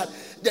see that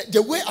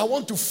the way I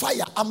want to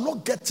fire, I'm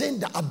not getting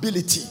the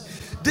ability.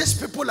 These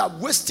people are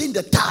wasting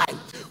the time,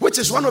 which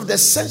is one of the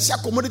essential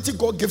commodity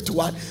God gives to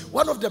us.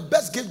 One of the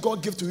best gifts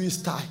God gives to you is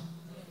time.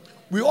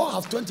 We all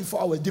have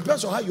 24 hours.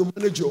 Depends on how you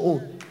manage your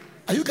own.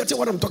 Are you getting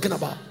what I'm talking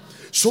about?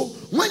 So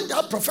when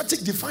that prophetic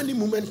defining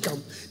moment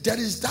comes, there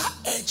is that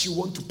edge you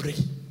want to pray.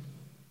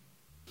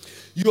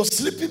 Your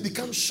sleeping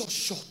becomes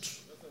short.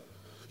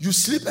 You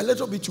sleep a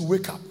little bit, you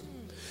wake up.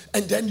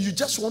 And then you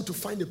just want to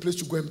find a place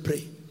to go and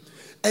pray.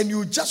 And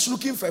you're just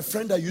looking for a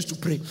friend that used to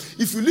pray.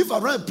 If you live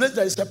around a place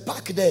that is a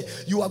park there,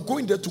 you are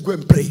going there to go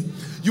and pray.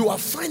 You are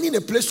finding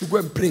a place to go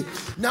and pray.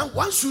 Now,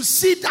 once you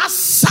see that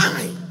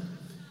sign,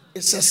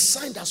 It's a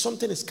sign that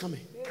something is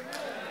coming.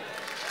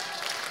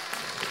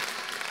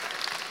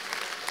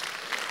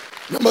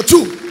 Number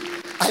 2,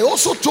 I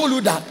also told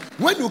you that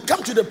when you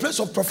come to the place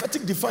of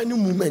prophetic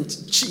defining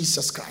moment,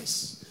 Jesus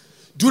Christ,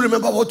 do you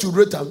remember what you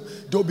wrote down?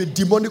 There will be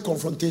demonic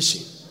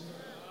confrontation.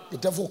 The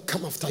devil will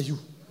come after you.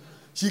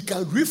 He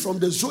can read from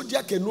the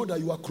zodiac and know that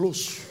you are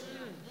close.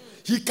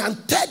 He can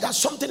tell that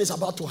something is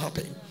about to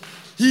happen.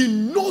 He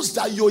knows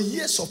that your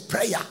years of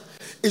prayer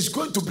is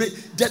going to break.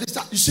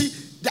 You see,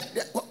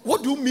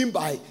 what do you mean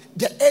by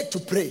the aid to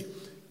pray?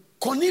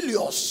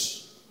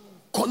 Cornelius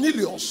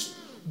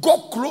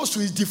got close to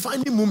his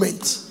defining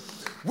moment,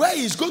 where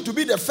he's going to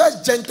be the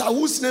first Gentile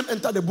whose name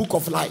entered the book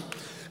of life.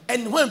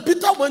 And when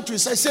Peter went to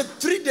his, he said,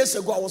 3 days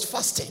ago I was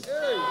fasting.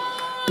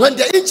 When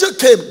the angel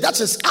came, that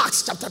is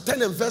Acts chapter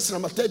 10 and verse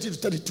number 30 to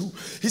 32.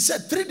 He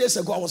said, 3 days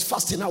ago I was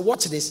fasting. Now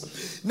watch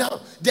this.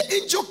 Now the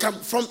angel came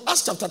from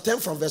Acts chapter 10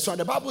 from verse 1.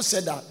 The Bible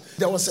said that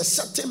there was a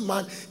certain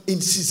man in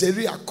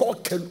Caesarea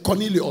called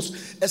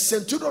Cornelius, a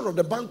centurion of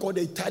the band called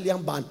the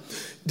Italian band.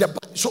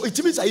 So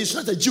it means that he's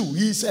not a Jew,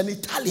 he's an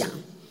Italian.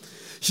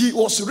 He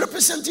was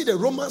representing the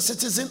Roman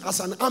citizen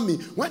as an army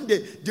when they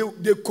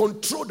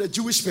controlled the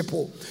Jewish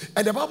people.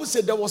 And the Bible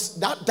said there was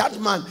that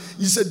man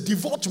is a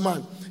devout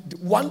man,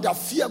 one that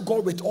feared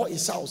God with all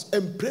his house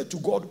and prayed to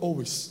God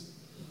always.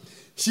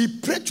 He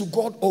prayed to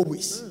God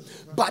always.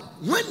 But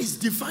when his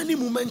defining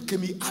moment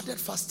came, he added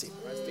fasting.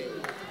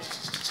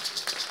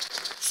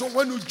 So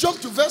when you jump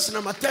to verse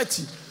number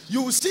 30,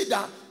 you will see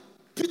that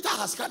Peter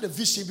has had a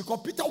vision, because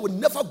Peter would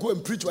never go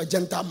and preach to a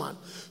Gentile man.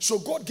 So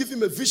God gave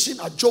him a vision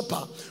at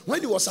Joppa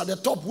when he was at the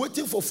top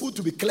waiting for food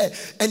to be clear.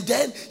 And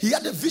then he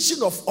had a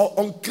vision of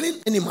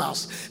unclean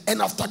animals. And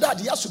after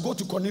that, he has to go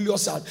to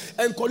Cornelius' house.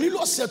 And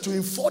Cornelius said to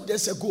him, 4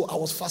 days ago, I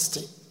was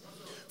fasting.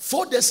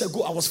 4 days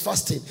ago, I was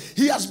fasting.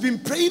 He has been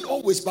praying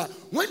always, but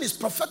when his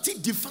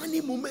prophetic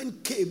defining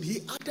moment came,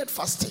 he added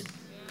fasting.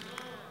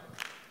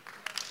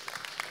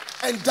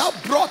 And that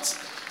brought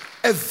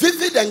a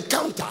vivid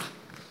encounter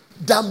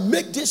that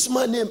made this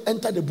man's name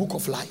enter the book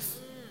of life.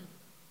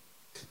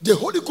 The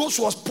Holy Ghost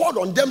was poured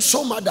on them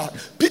so much that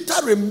Peter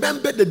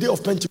remembered the day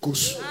of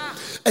Pentecost.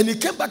 And he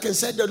came back and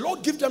said, the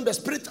Lord gave them the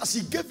Spirit as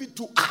he gave it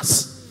to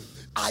us.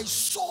 I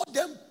saw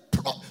them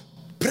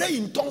pray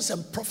in tongues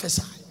and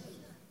prophesy.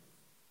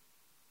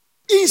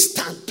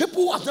 Instant.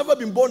 People who have never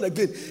been born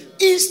again.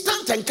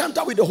 Instant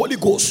encounter with the Holy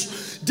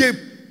Ghost. They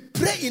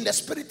pray in the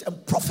Spirit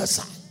and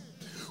prophesy.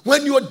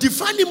 When your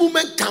defining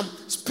moment comes,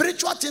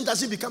 spiritual thing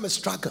doesn't become a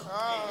struggle.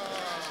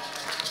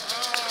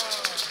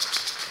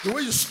 The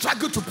way you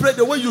struggle to pray,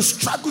 the way you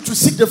struggle to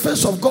seek the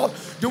face of God,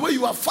 the way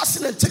you are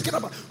fasting and taking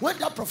about. When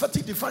that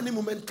prophetic defining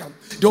moment comes,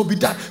 there will be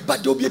that.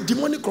 But there will be a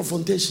demonic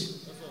confrontation.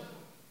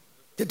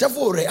 The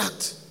devil will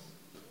react.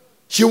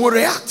 He will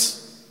react.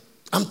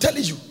 I'm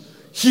telling you.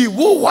 He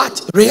will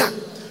what? React.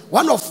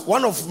 One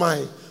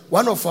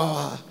of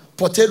our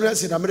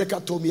Portarians in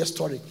America told me a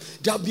story.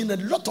 There have been a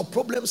lot of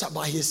problems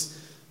about his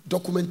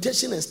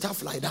documentation and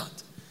stuff like that.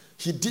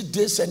 He did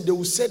this and they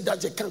will say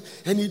that they can't.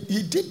 And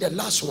he did the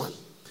last one.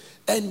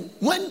 And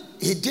when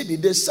he did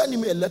it, they sent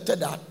him a letter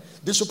that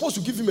they're supposed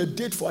to give him a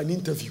date for an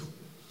interview.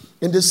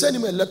 And they sent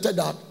him a letter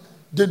that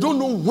they don't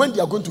know when they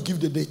are going to give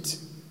the date.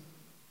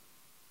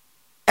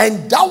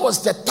 And that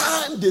was the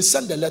time they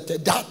sent the letter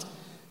that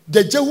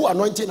the Jehu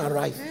anointing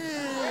arrived.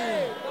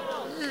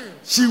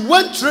 He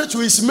went straight to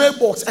his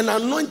mailbox and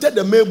anointed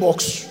the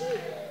mailbox.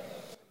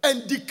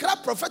 And declared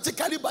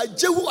prophetically by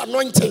Jehu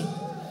anointing,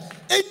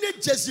 any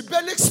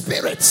Jezebelic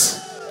spirits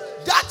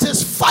that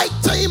is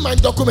fighting my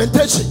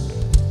documentation,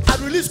 I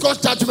release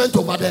God's judgment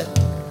over there.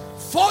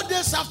 4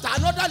 days after,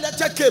 another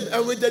letter came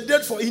and with the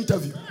date for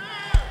interview.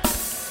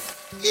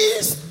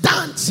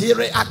 Instant, he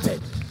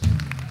reacted.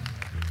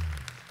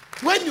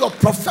 When your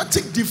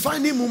prophetic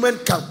defining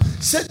moment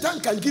comes, Satan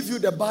can give you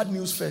the bad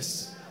news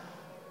first.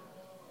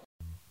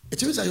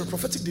 It means that your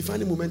prophetic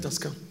defining moment has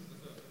come.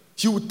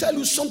 He will tell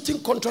you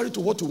something contrary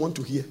to what you want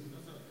to hear.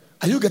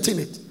 Are you getting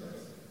it?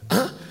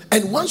 Huh?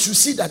 And once you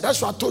see that,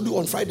 that's what I told you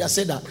on Friday. I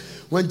said that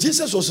when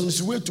Jesus was on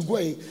his way to go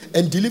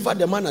and deliver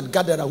the man at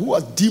Gadara who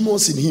had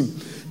demons in him,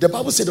 the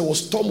Bible said there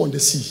was storm on the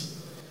sea.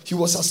 He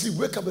was asleep,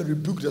 wake up and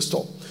rebuke the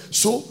storm.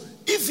 So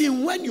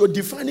even when your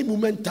defining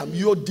momentum,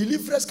 your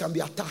deliverance can be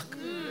attacked.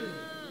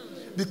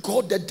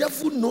 Because the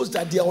devil knows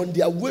that they are on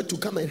their way to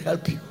come and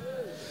help you.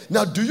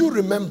 Now, do you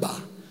remember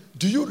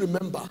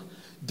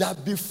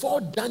that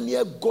before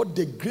Daniel got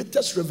the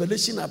greatest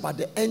revelation about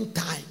the end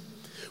time,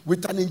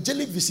 with an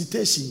angelic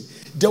visitation,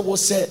 there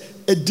was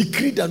a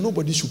decree that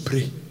nobody should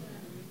pray.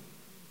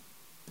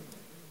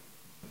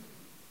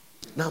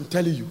 Now I'm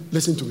telling you,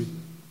 listen to me.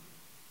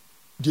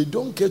 They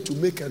don't get to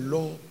make a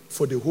law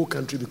for the whole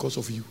country because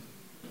of you.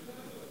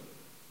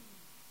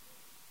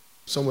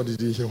 Somebody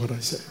didn't hear what I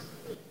said.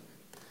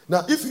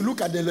 Now, if you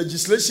look at the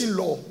legislation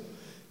law,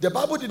 the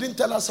Bible didn't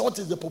tell us what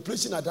is the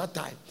population at that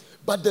time.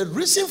 But the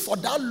reason for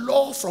that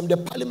law from the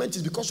parliament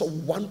is because of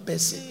one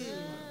person.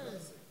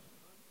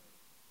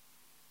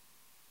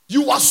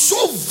 You are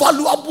so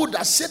valuable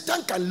that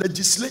Satan can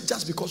legislate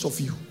just because of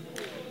you.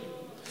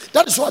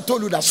 That is why I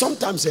told you that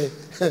sometimes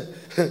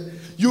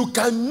you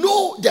can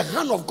know the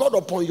hand of God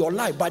upon your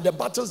life by the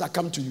battles that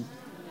come to you.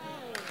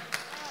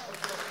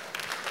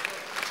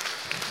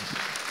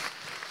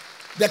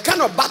 The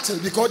kind of battle,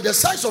 because the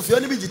size of your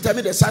enemy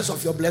determines the size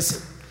of your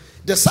blessing.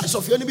 The size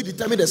of your enemy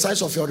determines the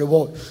size of your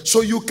reward.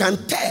 So you can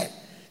tell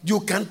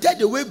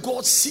the way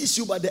God sees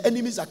you by the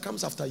enemies that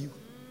comes after you.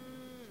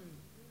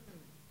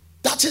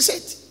 That is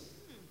it.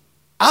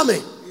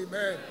 Amen.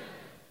 Amen.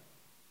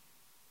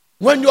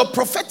 When your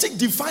prophetic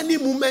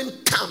defining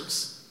moment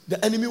comes,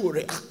 the enemy will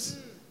react.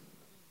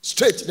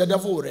 Straight, the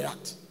devil will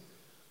react.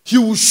 He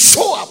will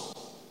show up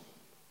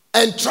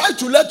and try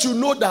to let you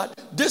know that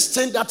this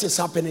thing that is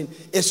happening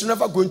is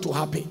never going to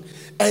happen.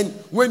 And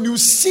when you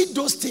see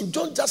those things,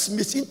 don't just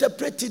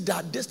misinterpret it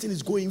that this thing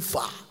is going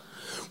far.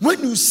 When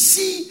you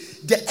see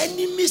the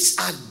enemies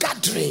are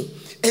gathering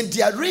and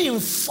they are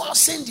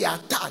reinforcing their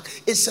attack,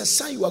 it's a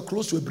sign you are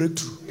close to a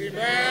breakthrough.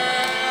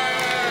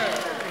 Amen.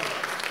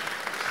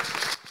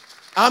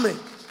 Amen.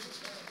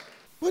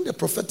 When the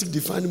prophetic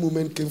defining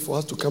moment came for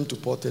us to come to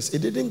Porters, it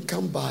didn't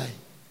come by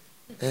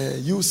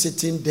you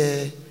sitting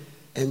there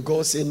and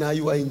God saying, now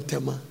you are in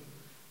Tema.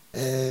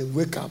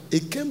 Wake up.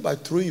 It came by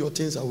throwing your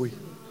things away.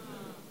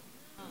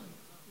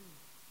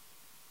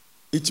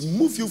 It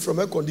moved you from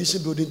a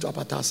conditioned building to a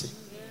patasi.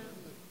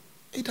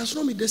 It does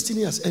not mean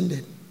destiny has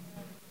ended.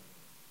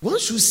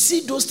 Once you see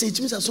those things,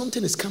 it means that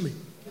something is coming.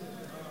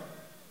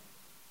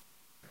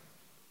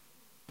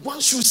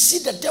 Once you see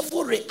the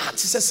devil react,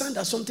 it's a sign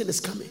that something is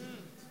coming.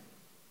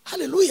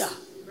 Hallelujah.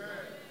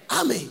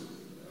 Amen.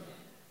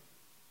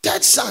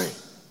 Third sign.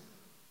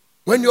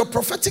 When your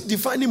prophetic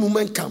defining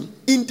moment comes,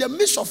 in the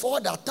midst of all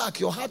the attack,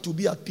 your heart will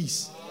be at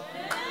peace.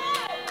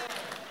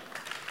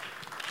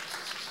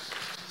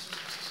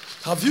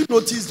 Have you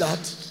noticed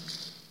that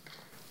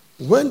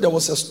when there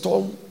was a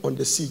storm on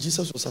the sea,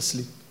 Jesus was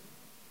asleep?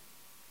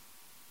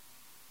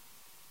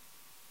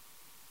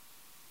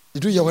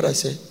 Did you hear what I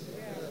said?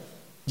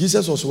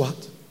 Jesus was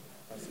what?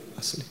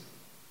 Asleep.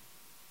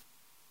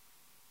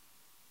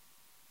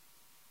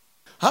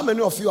 How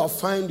many of you have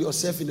found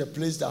yourself in a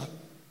place that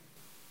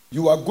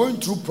you are going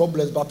through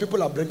problems, but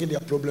people are bringing their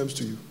problems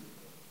to you?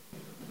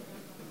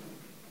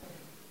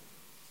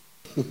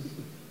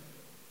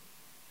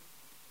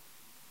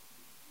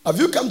 Have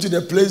you come to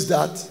the place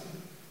that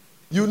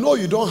you know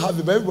you don't have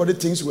it, but everybody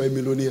thinks you are a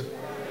millionaire?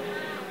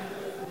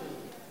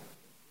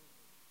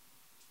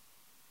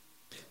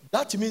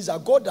 That means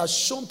that God has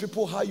shown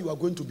people how you are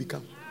going to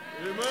become.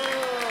 Amen.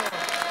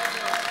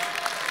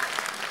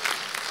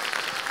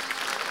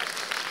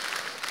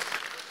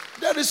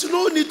 There is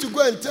no need to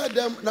go and tell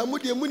them,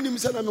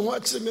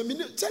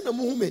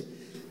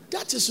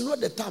 that is not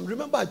the time.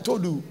 Remember, I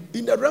told you,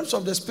 in the realms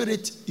of the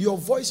spirit, your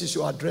voice is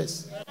your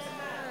address.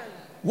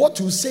 What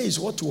you say is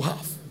what you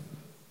have.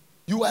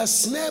 You are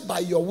snared by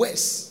your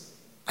words.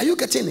 Are you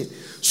getting it?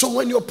 So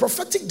when your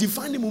prophetic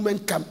defining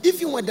moment comes,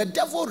 even when the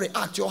devil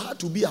reacts, your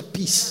heart will be at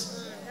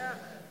peace.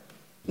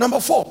 Number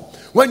 4,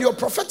 when your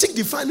prophetic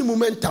defining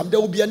moment comes, there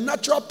will be a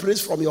natural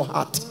praise from your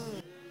heart.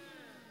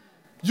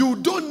 You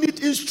don't need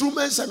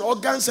instruments and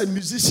organs and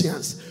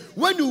musicians.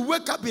 When you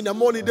wake up in the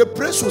morning, the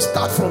praise will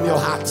start from your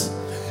heart.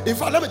 In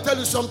fact, let me tell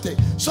you something.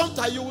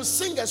 Sometimes you will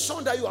sing a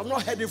song that you have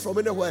not heard it from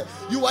anywhere.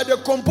 You are the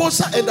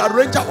composer and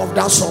arranger of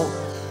that song.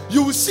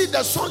 You will see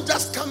the song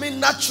just coming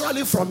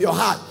naturally from your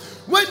heart.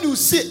 When you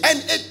see, and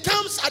it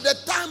comes at the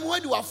time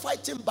when you are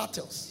fighting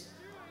battles.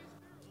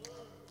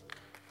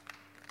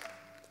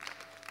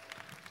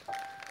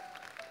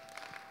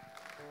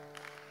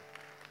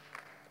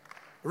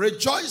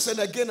 Rejoice, and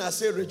again I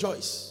say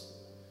rejoice.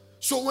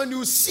 So when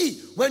you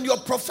see, when your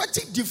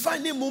prophetic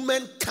defining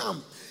moment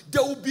comes,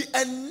 there will be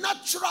a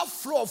natural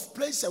flow of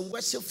praise and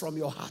worship from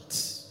your heart.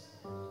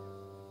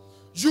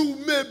 You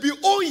may be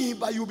owing,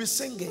 but you'll be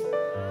singing.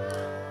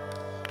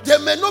 There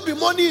may not be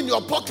money in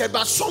your pocket,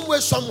 but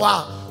somewhere,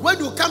 when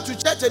you come to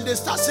church and they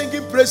start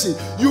singing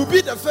praises, you'll be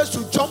the first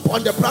to jump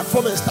on the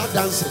platform and start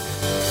dancing.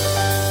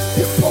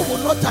 People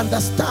will not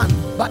understand,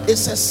 but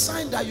it's a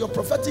sign that your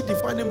prophetic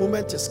defining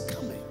moment is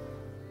coming.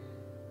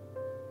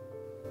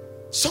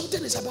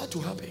 Something is about to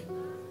happen.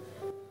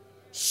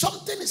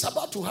 Something is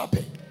about to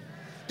happen.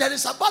 There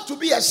is about to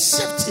be a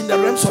shift in the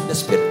realms of the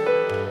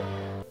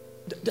spirit.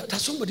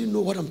 Does somebody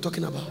know what I'm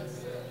talking about?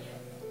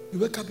 You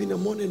wake up in the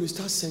morning and you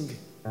start singing.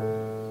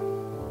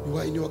 You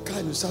are in your car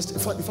and you start. In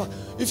fact,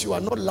 if you are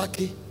not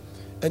lucky,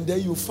 and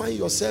then you find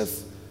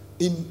yourself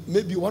in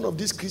maybe one of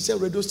these Christian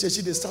radio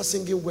stations, they start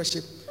singing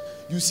worship.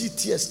 You see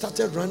tears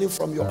started running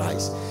from your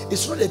eyes.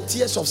 It's not the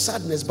tears of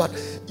sadness, but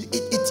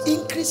it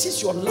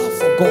increases your love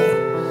for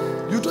God.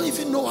 You don't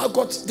even know how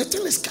God. The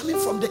thing is coming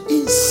from the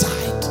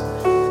inside.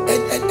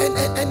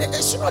 And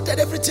it's not that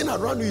everything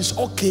around you is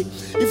okay.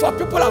 If our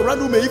people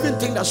around you may even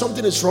think that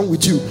something is wrong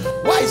with you.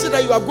 Why is it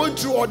that you are going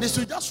through all this?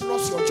 You just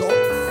lost your job.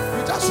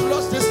 You just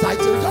lost this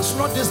title. You just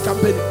lost this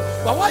company.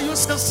 But why are you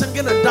still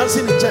singing and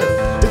dancing in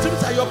church? It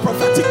means that your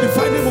prophetic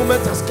defining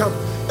moment has come.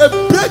 A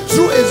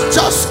breakthrough is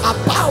just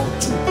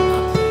about to happen.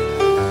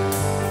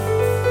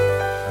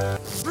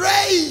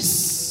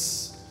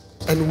 Praise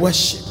and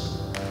worship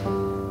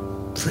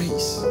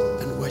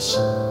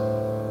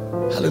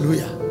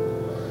Hallelujah.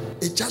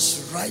 It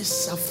just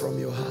rises up from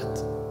your heart.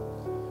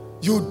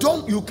 You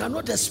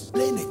cannot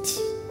explain it.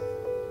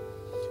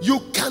 You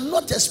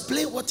cannot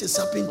explain what is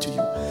happening to you.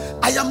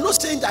 I am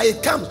not saying that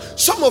it comes.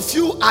 Some of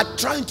you are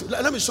trying to.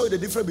 Let me show you the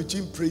difference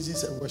between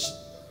praises and worship.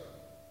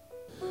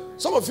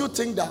 Some of you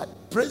think that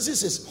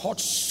praises is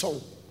hot song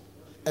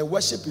and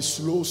worship is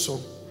slow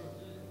song.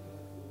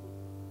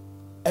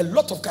 A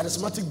lot of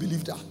charismatic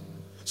believe that.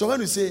 So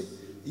when you say,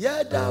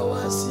 yeah, that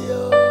was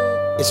you,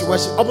 it's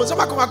worship.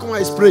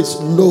 Is praise.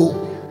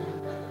 No.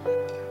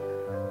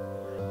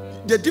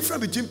 The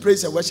difference between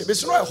praise and worship,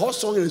 it's not a hot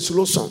song and a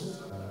slow song.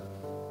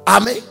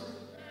 Amen.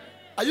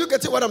 Are you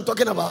getting what I'm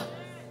talking about?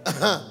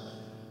 I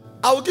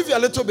will give you a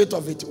little bit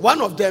of it.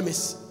 One of them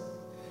is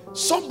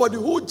somebody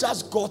who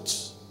just got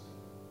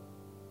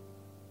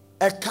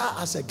a car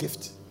as a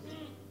gift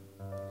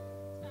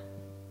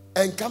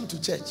and come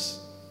to church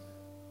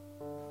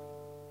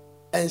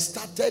and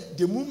started.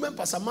 The moment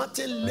Pastor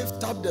Martin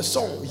lifted up the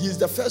song, he is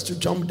the first to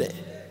jump there.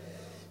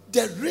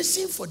 The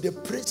reason for the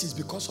praise is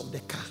because of the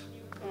car.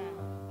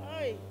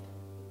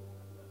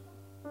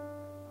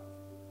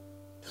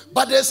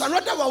 But there's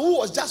another one who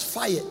was just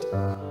fired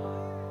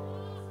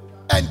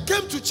and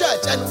came to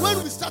church, and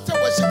when we started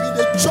worshiping,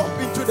 they jumped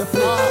into the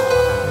praise.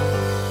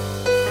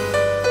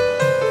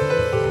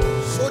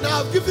 So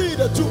now I've given you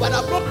the two, but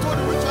I've not told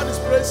you which one is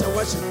praise and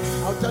worship.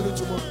 I'll tell you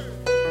tomorrow.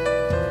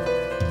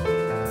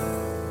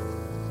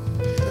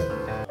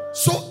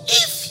 So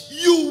if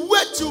you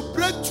wait till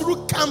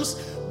breakthrough comes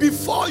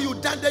before you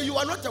done, then you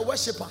are not a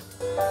worshiper.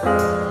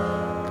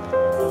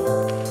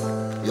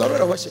 You are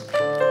not a worshiper.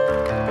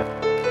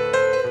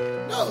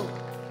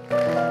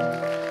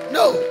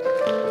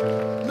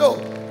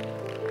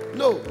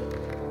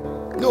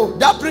 No.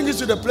 That brings us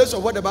to the place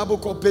of what the Bible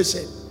calls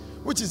patience,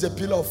 which is a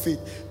pillar of faith.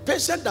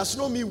 Patience does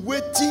not mean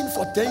waiting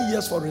for 10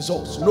 years for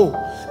results. No,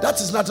 that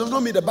does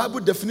not mean the Bible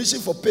definition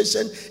for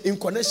patience in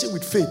connection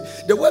with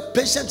faith. The word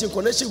patience in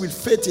connection with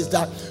faith is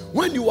that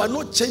when you are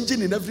not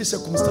changing in every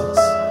circumstance,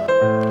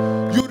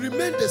 you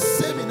remain the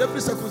same in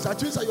every circumstance.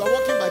 That means that you are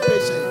walking by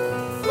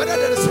patience. Whether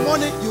there is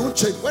money, you won't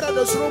change. Whether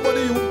there is no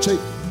money, you won't change.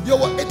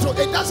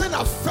 It doesn't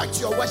affect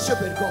your worship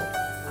in God.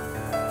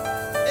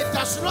 It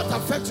does not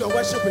affect your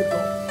worship with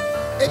God.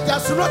 It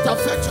does not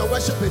affect your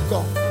worship with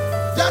God.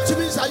 That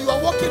means that you are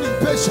walking in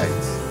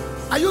patience.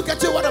 Are you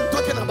getting what I'm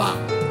talking about?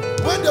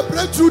 When the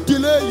breakthrough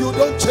delay, you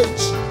don't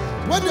change.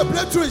 When the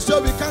breakthrough is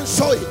there, we can't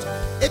show it.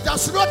 It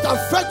does not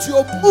affect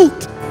your mood.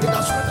 It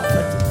does not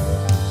affect it.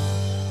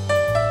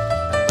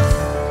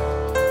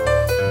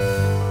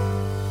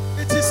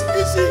 It is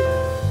easy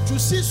to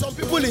see some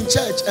people in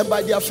church, and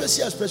by their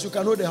facial expression, you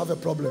can know they have a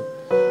problem.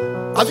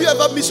 Have you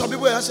ever met some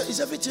people and said,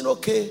 is everything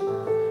okay?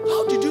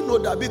 How did you know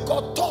that?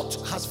 Because thought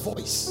has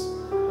voice.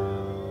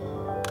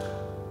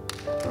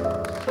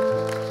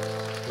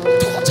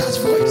 Thought has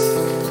voice.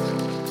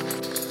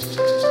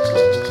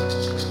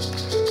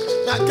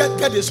 Now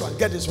get this one,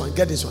 get this one,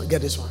 get this one,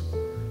 get this one.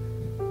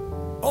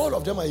 All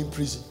of them are in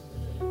prison.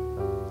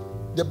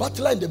 The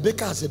butler and the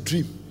baker has a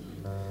dream,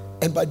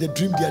 and by the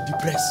dream they are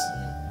depressed.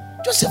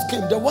 Joseph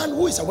came, the one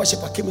who is a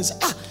worshiper came and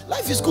said,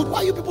 life is good.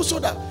 Why are you people so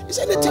that? Is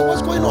anything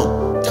what's going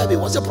on? Tell me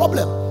what's the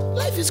problem.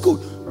 Life is good.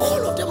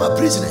 All of them are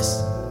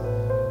prisoners.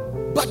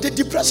 But the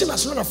depression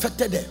has not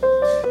affected them.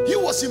 He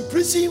was in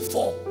prison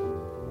for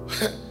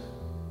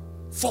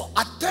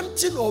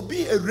attempting or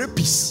being a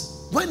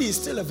rapist when he is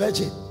still a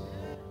virgin.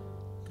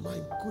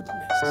 My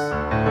goodness.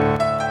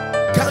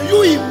 Can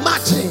you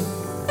imagine?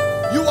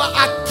 You are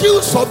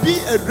accused of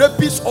being a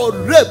rapist or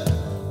rape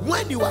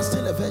when you are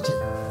still a virgin.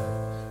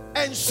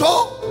 And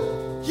so,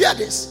 hear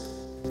this.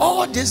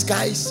 All these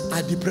guys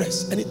are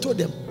depressed. And he told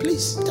them,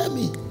 please tell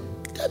me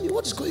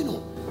what is going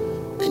on.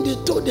 And they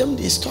told them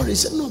the story. He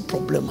said, no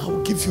problem, I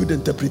will give you the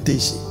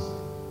interpretation.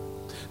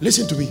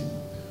 Listen to me.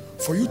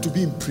 For you to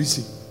be in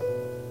prison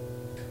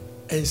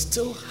and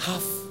still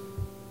have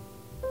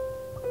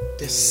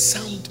the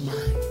sound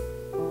mind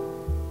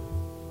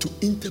to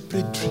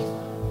interpret dream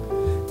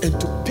and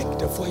to pick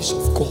the voice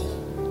of God,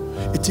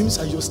 it means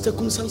that your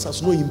circumstance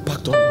has no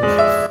impact on your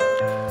life.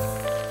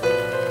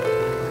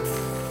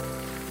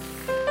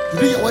 You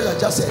hear what I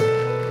just said?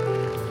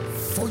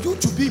 For you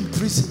to be in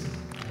prison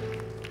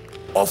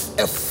of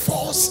a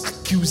false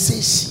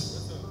accusation,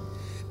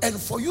 and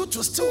for you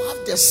to still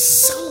have the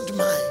sound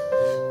mind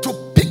to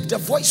pick the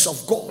voice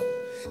of God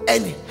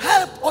and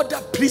help other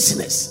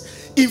prisoners.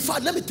 In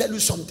fact, let me tell you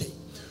something.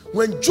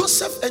 When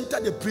Joseph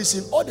entered the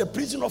prison, all the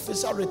prison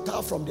officers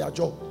retired from their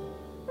job.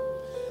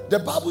 The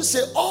Bible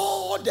says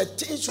all the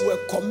things were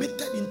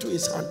committed into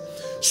his hand.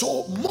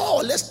 So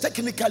more or less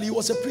technically, he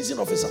was a prison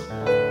officer.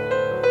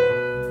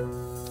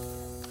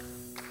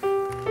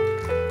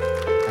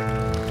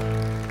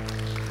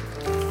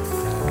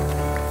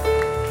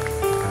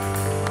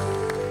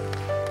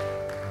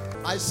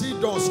 I see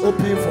doors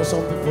open for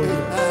some people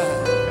here.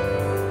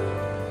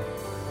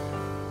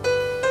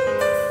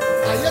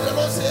 I hear the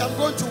Lord say, I'm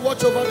going to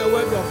watch over the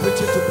word you are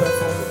preaching to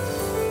perform it.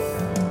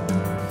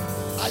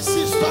 I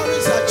see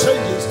stories are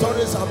changing,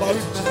 stories are about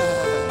to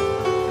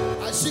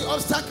change. I see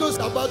obstacles Obstacles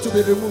are about to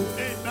be removed.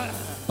 Amen.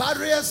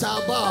 Barriers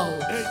are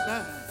about.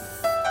 Amen.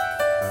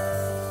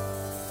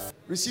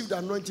 Receive the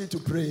anointing to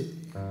pray.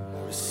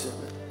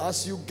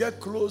 As you get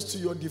close to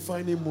your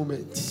defining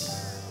moment,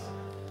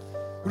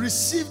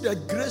 receive the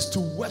grace to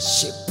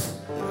worship.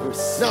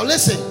 Now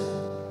listen.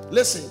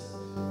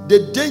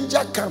 The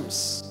danger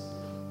comes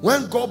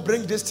when God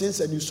brings these things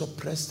and you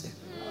suppress them.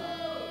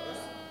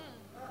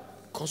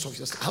 Because of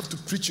yourself. I have to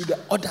preach you the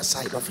other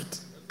side of it.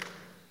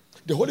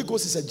 The Holy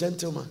Ghost is a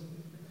gentleman.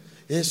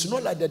 It's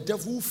not like the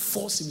devil who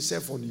forces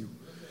himself on you.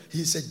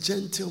 He's a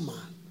gentleman.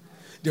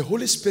 The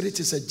Holy Spirit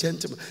is a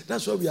gentleman.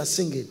 That's why we are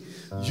singing.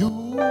 You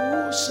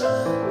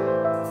shine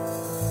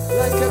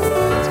like a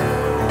bright.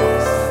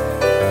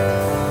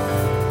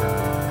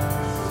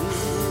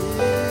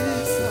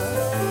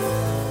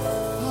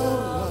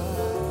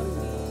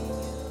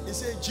 He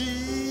said,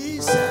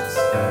 Jesus,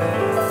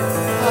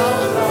 how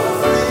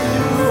lovely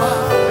you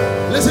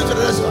are. Listen to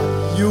the next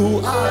one.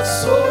 You are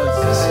so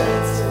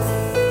gentle.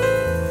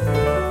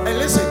 And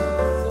listen,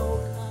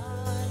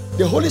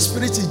 the Holy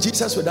Spirit is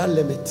Jesus without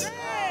limit.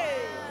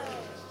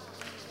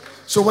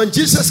 So when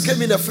Jesus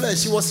came in the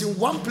flesh, he was in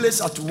one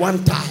place at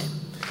one time.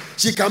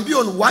 She can be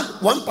on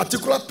one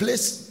particular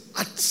place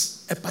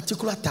at a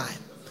particular time.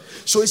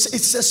 So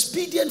it's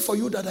expedient for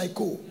you that I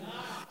go.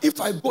 If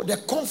I go, the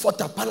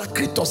comforter,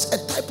 Parakletos, a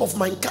type of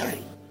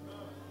mankind.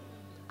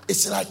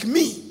 It's like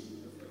me.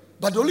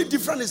 But the only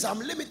difference is I'm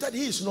limited,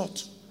 he is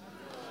not.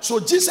 So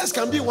Jesus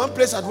can be in one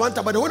place at one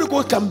time, but the Holy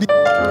Ghost can be.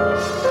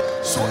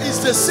 So it's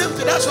the same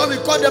thing. That's why we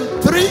call them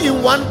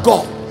 3-in-1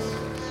 God.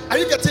 Are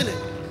you getting it?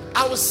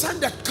 I will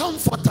send the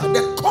comforter.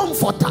 The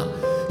comforter,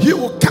 he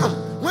will come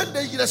when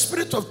the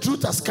Spirit of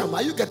truth has come.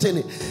 Are you getting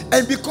it?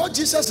 And because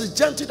Jesus is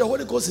gentle, the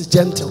Holy Ghost is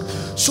gentle.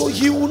 So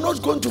he will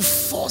not going to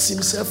force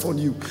himself on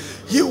you.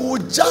 He will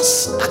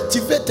just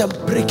activate and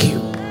break you.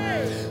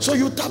 So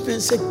you tap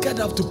and say, get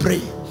up to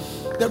pray.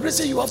 The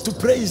reason you have to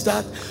pray is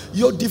that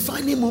your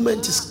defining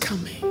moment is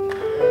coming.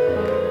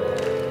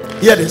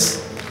 Hear this.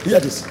 Hear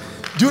this.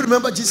 Do you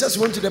remember Jesus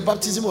went to the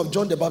baptism of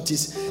John the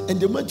Baptist, and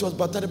the moment he was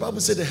baptized, the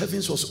Bible said the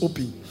heavens was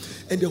open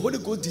and the Holy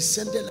Ghost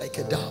descended like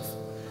a dove,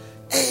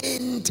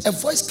 and a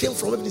voice came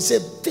from heaven and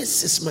said,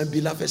 this is my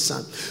beloved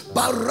son.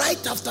 But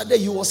right after that,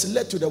 he was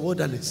led to the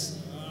wilderness.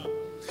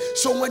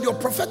 So when your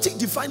prophetic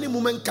defining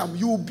moment comes,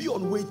 you will be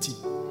on waiting.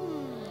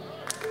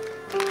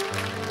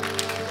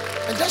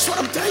 And that's what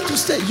I'm trying to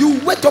say. You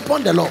wait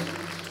upon the Lord.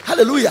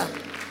 Hallelujah.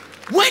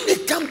 When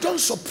it comes, don't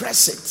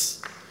suppress it.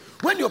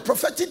 When your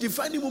prophetic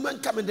defining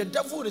moment comes and the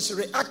devil is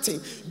reacting,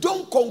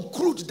 don't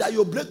conclude that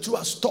your breakthrough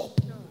has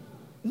stopped.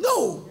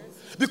 No.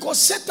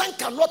 Because Satan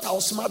cannot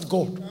outsmart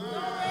God.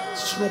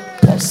 It's not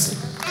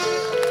possible.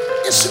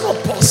 It's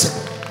not possible.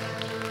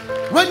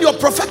 When your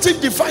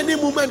prophetic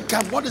defining moment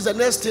comes, what is the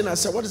next thing I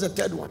said? What is the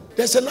third one?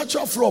 There's a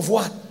natural flow of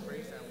what?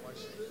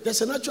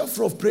 There's a natural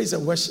flow of praise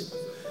and worship.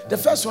 The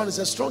first one is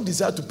a strong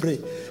desire to pray.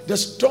 There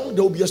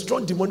will be a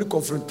strong demonic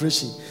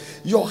confrontation.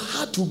 Your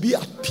heart will be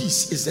at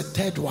peace is the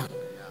third one.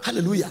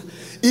 Hallelujah.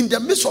 In the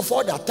midst of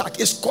all the attack,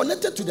 it's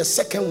connected to the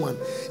second one.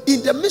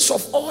 In the midst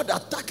of all the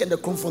attack and the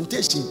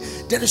confrontation,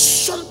 there is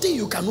something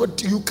you cannot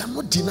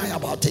deny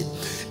about it.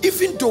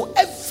 Even though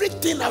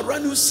everything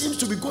around you seems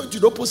to be going to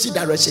the opposite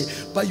direction,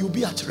 but you'll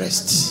be at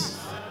rest.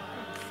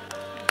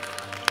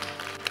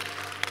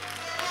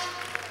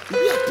 You'll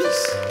be at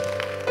peace.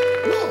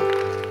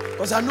 No.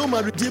 Because I know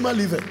my Redeemer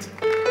liveth.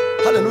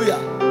 Hallelujah.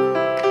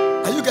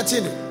 Are you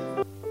getting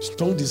it?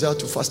 Strong desire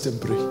to fast and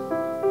pray.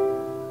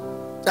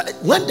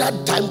 When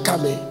that time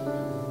comes,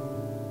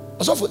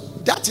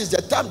 that is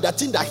the time, that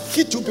thing that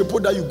hit you people,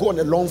 that you go on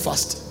a long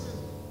fast.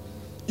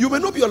 You may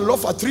not be on long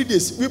for 3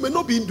 days. We may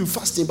not be into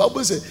fasting.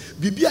 Bible says,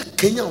 "Bibia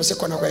Kenya was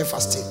second away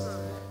fasting."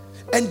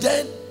 And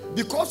then,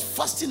 because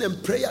fasting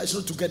and prayer is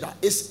not together,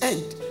 it's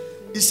end.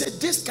 He said,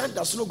 "This kind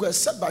does not go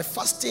except by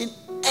fasting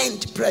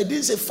and prayer." He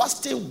didn't say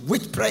fasting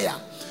with prayer.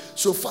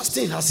 So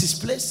fasting has its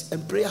place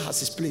and prayer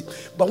has its place.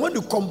 But when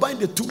you combine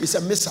the two, it's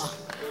a missile.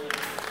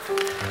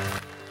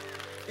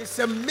 It's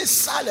a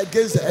missile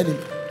against the enemy.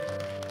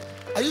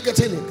 Are you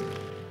getting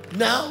it?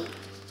 Now,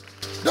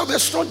 there'll be a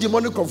strong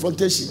demonic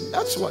confrontation.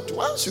 That's what.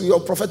 Once your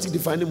prophetic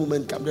defining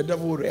moment comes, the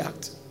devil will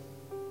react.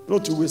 No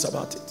two ways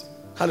about it.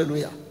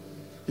 Hallelujah.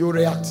 He will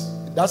react.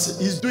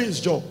 He's doing his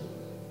job.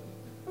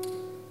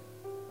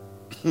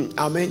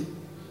 Amen.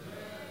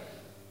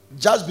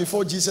 Just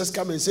before Jesus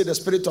came and said, "The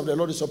Spirit of the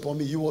Lord is upon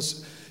me," he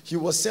was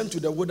sent to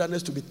the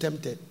wilderness to be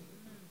tempted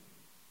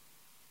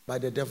by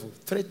the devil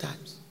 3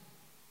 times.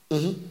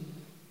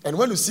 And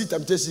when you see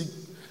temptation,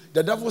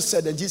 the devil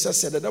said and Jesus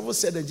said, the devil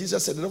said and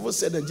Jesus said, the devil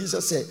said and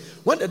Jesus said.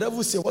 When the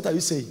devil says, what are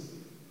you saying?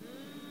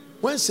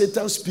 When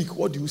Satan speaks,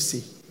 what do you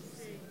say?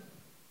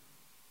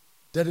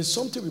 There is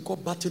something we call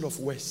battle of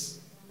words.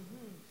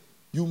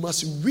 You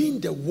must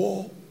win the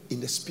war in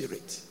the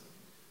spirit.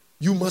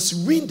 You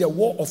must win the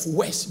war of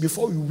words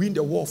before you win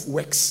the war of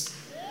works.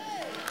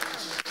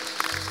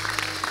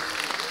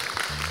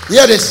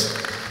 Hear this.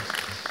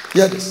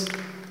 Hear this.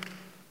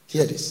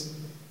 Hear this.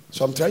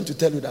 So I'm trying to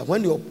tell you that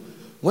when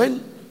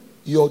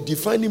your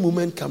defining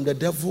moment comes, the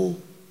devil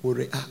will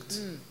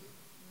react.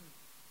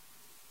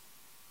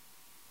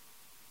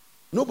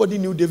 Nobody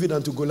knew David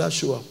until Goliath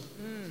showed up.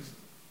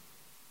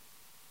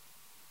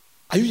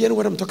 Are you hearing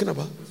what I'm talking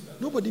about?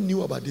 Nobody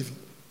knew about David.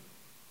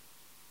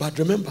 But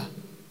remember,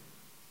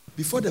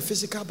 before the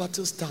physical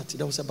battle started,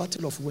 there was a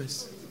battle of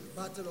words.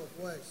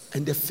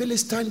 And the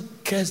Philistine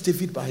cursed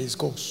David by his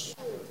gods.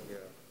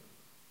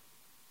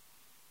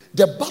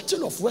 The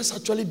battle of words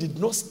actually did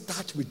not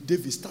start with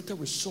David, it started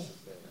with Saul.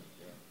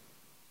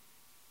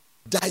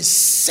 Thy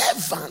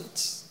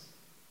servant,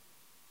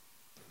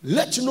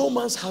 let no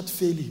man's heart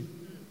fail him.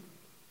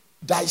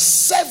 Thy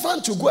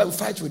servant to go and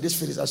fight with this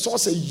Philistine. Saul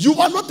said, you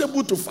are not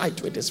able to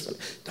fight with this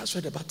Philistine. That's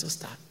where the battle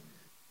started.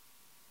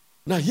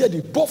 Now here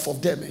the both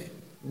of them,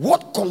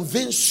 what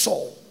convinced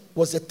Saul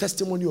was the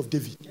testimony of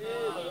David.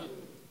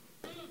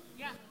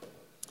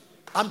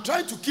 I'm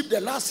trying to keep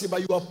the last year,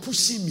 but you are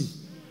pushing me.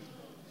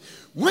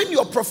 When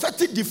your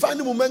prophetic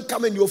defining moment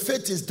comes and your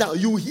faith is down,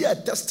 you hear a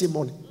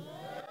testimony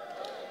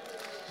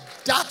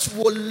that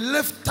will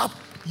lift up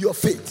your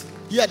faith.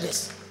 Hear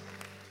this.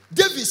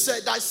 David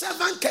said, thy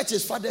servant catch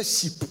his father's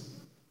sheep,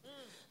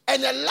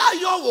 and a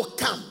lion will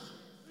come.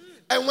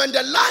 And when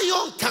the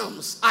lion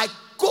comes, I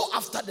go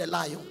after the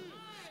lion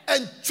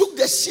and took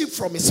the sheep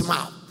from his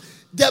mouth.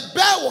 The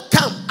bear will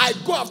come, I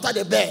go after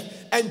the bear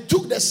and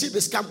took the sheep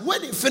his camp.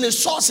 When he finished,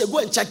 Saul said, go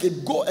and check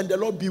it. Go and the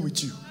Lord be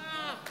with you.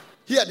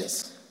 Hear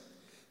this.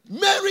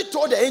 Mary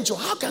told the angel,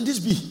 how can this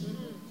be?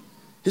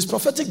 His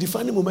prophetic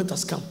defining moment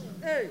has come.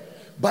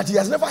 But he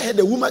has never heard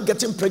a woman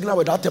getting pregnant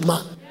without a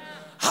man.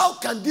 How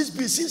can this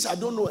be since I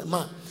don't know a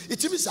man?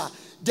 It means that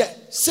the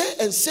say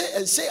and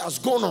say has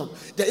gone on.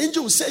 The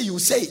angel will say, you will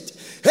say it.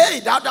 Hey,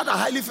 that are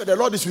highly favored, the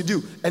Lord is with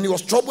you. And he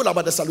was troubled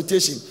about the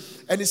salutation.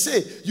 And he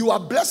said, you are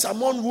blessed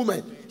among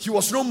women. He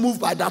was not moved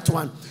by that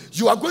one.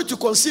 You are going to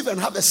conceive and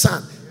have a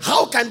son.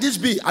 How can this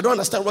be? I don't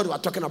understand what you are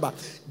talking about.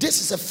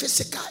 This is a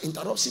physical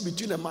interruption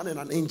between a man and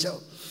an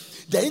angel.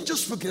 The angel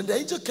spoke, and the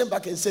angel came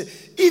back and said,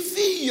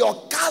 even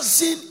your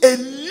cousin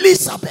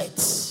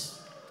Elizabeth,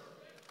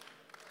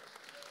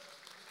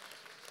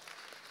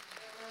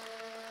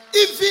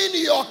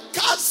 even your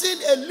cousin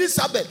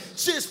Elizabeth,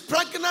 she is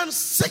pregnant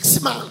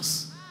 6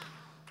 months.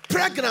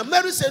 Pregnant.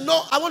 Mary said,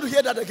 no, I want to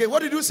hear that again.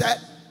 What did you say?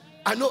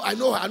 I know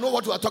her. I know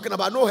what we are talking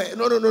about. I know her.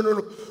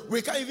 No.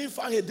 We can't even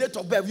find her date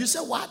of birth. You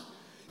said what?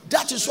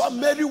 That is why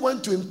Mary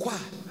went to inquire.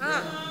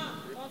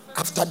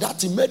 After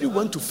that, Mary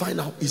went to find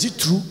out, is it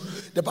true?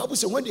 The Bible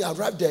says when they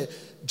arrived there,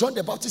 John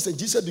the Baptist and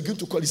Jesus began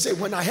to call. He said,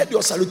 when I heard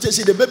your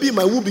salutation, the baby in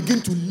my womb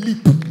began to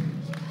leap.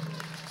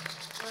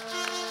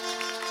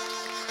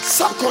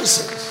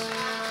 Subconscious.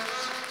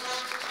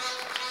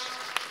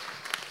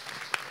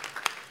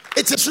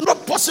 It is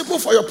not possible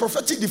for your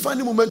prophetic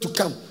defining moment to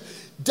come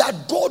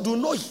that God will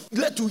not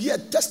let you hear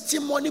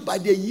testimony by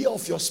the year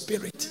of your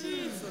spirit.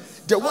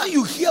 The one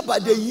you hear by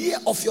the year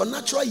of your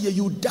natural year,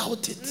 you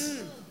doubt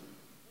it.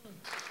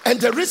 And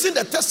the reason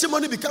the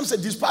testimony becomes a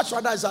dispatch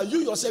rather is that you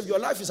yourself, your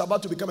life is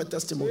about to become a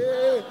testimony.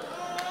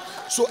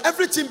 So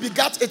everything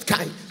begat its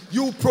kind.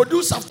 You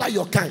produce after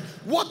your kind.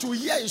 What you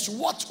hear is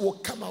what will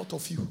come out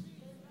of you.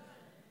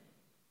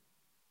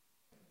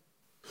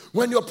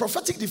 When your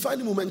prophetic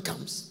defining moment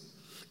comes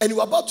and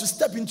you're about to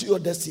step into your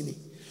destiny,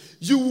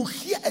 you will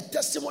hear a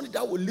testimony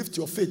that will lift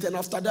your faith, and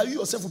after that you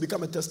yourself will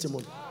become a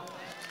testimony.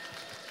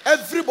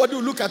 Everybody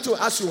will look at you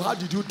and ask you, how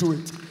did you do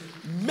it?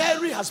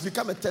 Mary has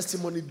become a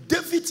testimony.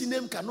 David's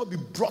name cannot be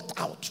brought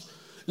out.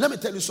 Let me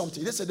tell you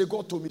something. Yesterday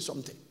God told me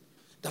something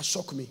that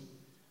shocked me.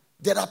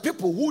 There are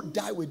people who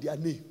die with their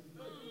name,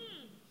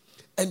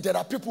 and there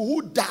are people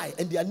who die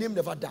and their name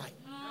never die.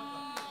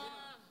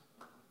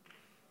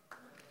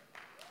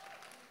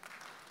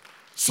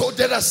 So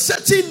there are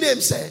certain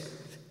names,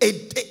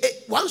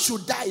 one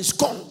should die is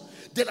gone.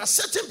 There are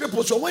certain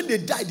people, so when they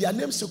die, their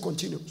name still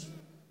continues.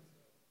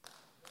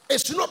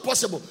 It's not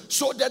possible.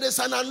 So there is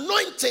an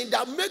anointing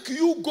that makes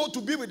you go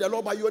to be with the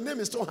Lord, but your name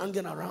is still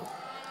hanging around.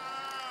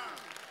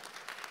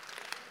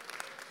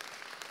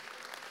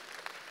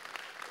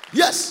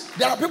 Yes,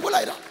 there are people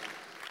like that.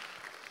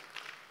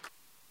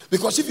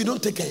 Because if you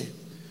don't take care,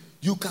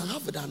 you can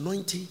have the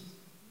anointing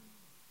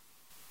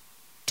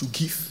to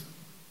give.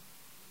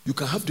 You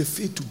can have the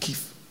faith to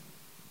give,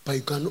 but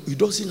you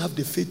don't have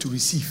the faith to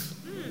receive.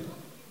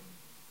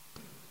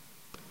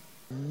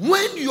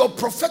 When your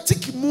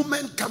prophetic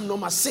movement comes,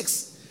 number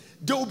 6,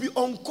 there will be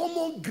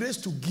uncommon grace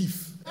to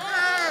give.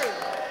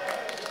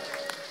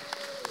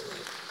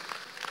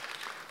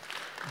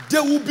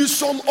 There will be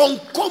some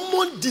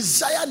uncommon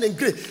desire and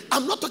grace.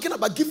 I'm not talking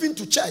about giving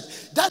to church.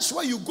 That's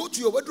why you go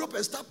to your wardrobe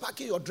and start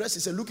packing your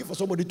dresses and looking for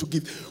somebody to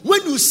give.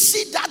 When you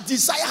see that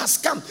desire has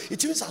come,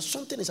 it means that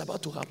something is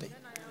about to happen.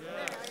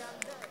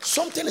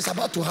 Something is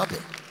about to happen.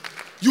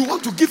 You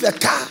want to give a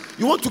car,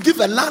 you want to give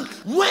a land.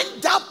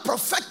 When that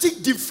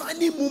prophetic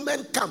defining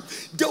moment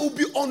comes, there will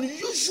be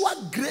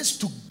unusual grace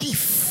to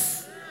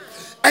give.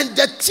 And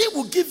the thing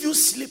will give you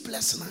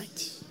sleepless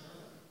night.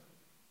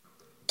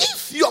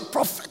 If your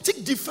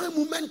prophetic defining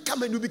moment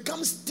comes and you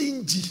become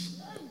stingy,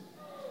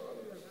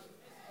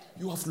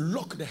 you have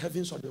locked the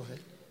heavens on your head.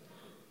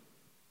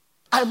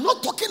 I'm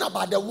not talking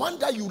about the one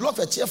that you love,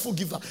 a cheerful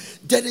giver.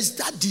 There is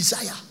that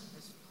desire.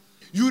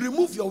 You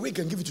remove your wig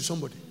and give it to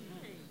somebody.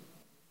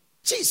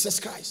 Jesus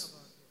Christ.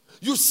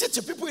 You sit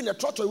to people in the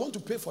church, you want to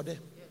pay for them.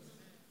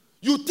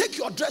 You take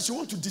your dress, you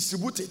want to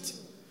distribute it.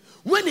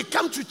 When it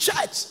comes to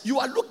church, you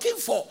are looking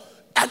for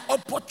an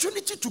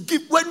opportunity to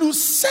give. When you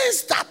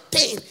sense that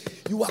thing,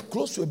 you are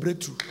close to a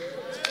breakthrough.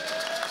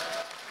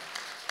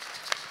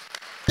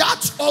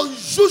 That's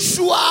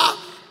unusual,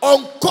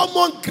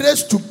 uncommon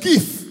grace to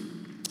give.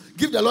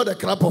 Give the Lord a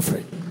clap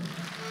offering.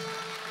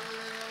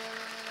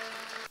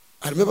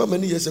 I remember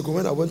many years ago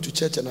when I went to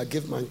church and I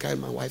gave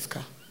mankind my wife's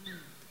car.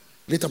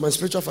 Later, my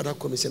spiritual father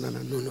called me and said,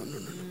 no.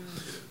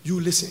 You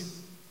listen.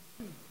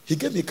 He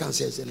gave me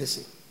counsel and said,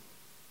 listen,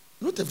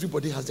 not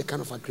everybody has the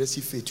kind of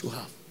aggressive faith you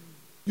have.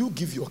 You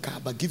give your car,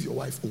 but give your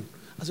wife own.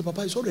 I said,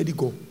 Papa, it's already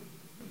gone.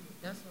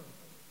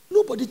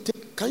 Nobody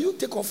take. Can you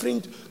take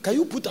offering? Can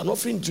you put an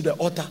offering to the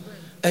altar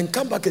and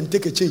come back and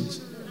take a change?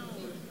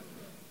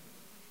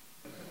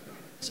 I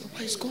said,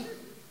 why it's gone?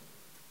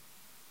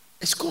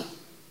 It's gone.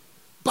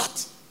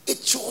 But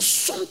it was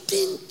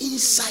something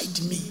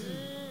inside me.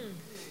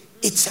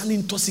 It's an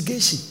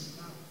intoxication.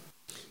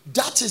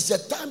 That is the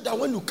time that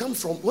when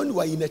you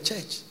are in a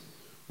church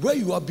where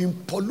you have been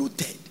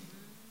polluted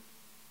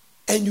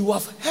and you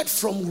have heard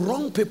from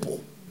wrong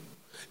people,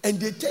 and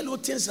they tell you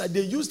things like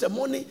they use the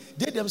money,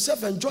 they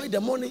themselves enjoy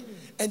the money,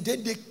 and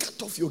then they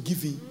cut off your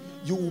giving,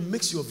 you will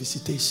mix your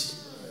visitation.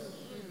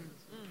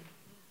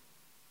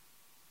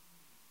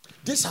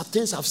 These are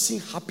things I've seen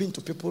happen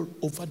to people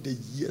over the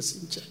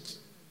years in church.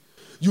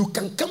 You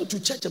can come to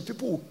church and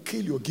people will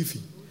kill your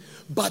giving,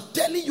 but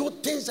telling you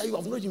things that you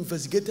have not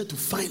investigated to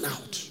find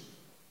out.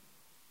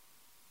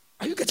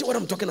 Are you getting what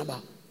I'm talking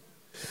about?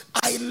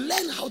 I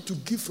learned how to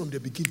give from the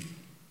beginning.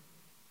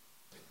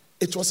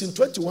 It was in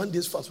 21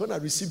 days fast when I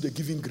received the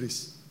giving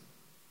grace.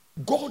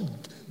 God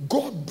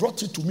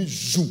brought it to me,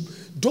 zoom.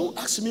 Don't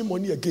ask me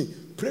money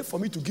again. Pray for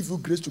me to give you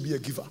grace to be a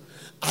giver.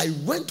 I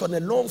went on a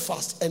long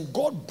fast and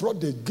God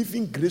brought the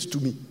giving grace to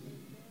me.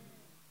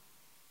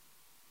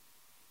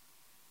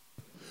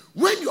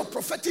 When your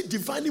prophetic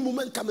divining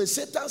moment comes and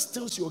Satan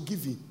steals your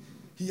giving,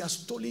 he has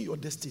stolen your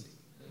destiny.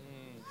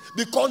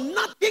 Because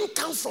nothing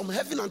comes from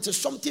heaven until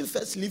something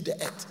first leaves the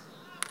earth.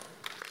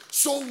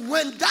 So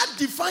when that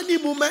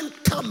defining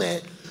moment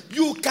comes,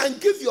 you can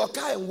give your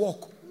car and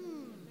walk.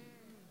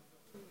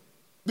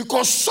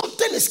 Because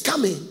something is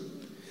coming.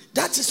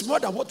 That is more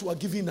than what we are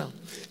giving now.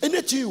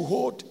 Anything you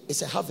hold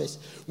is a harvest.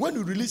 When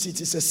you release it,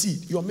 it's a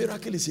seed. Your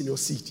miracle is in your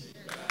seed.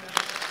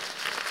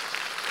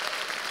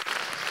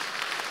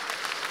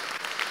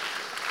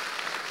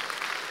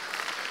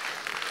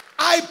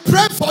 I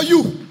pray for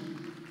you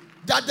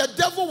that the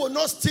devil will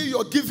not steal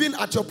your giving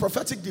at your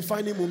prophetic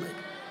defining moment.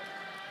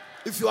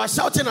 If you are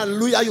shouting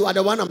hallelujah, you are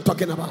the one I'm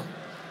talking about.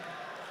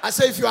 I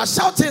say if you are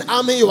shouting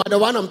amen, you are the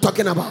one I'm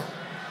talking about.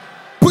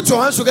 Put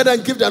your hands together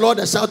and give the Lord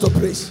a shout of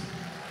praise.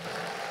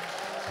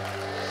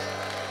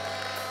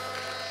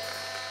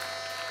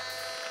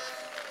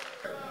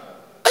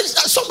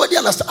 Somebody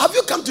understand? Have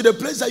you come to the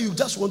place that you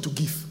just want to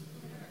give?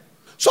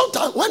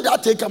 Sometimes when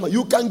that thing comes,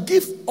 you can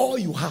give all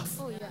you have.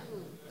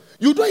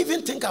 You don't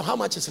even think of how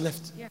much is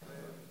left.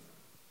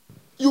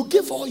 You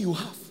give all you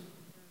have.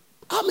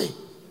 Amen.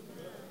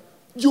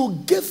 You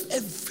give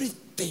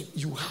everything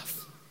you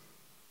have.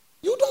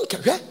 You don't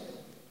care.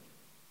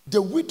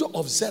 The widow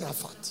of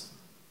Zarephath,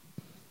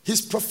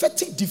 his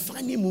prophetic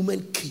defining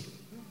moment came.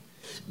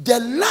 The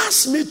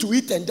last meal to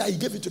eat and die, he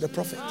gave it to the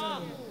prophet.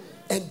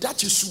 And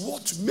that is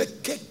what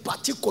made cake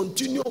party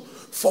continue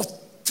for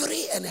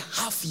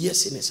 3.5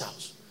 years in his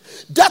house.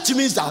 That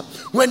means that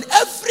when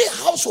every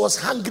house was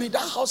hungry,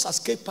 that house has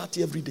cake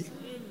party every day.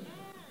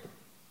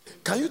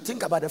 Can you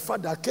think about the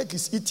fact that cake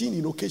is eaten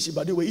in occasion,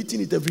 but they were eating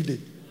it every day?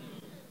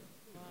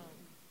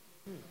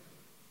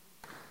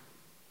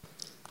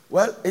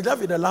 Well, enough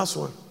with the last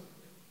one.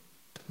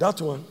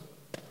 That one.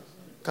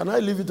 Can I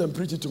leave it and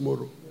preach it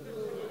tomorrow?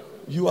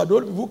 You are the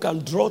only people who can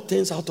draw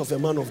things out of a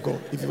man of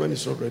God if you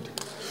is not ready.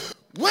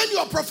 When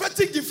your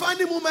prophetic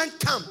defining moment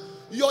comes,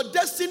 your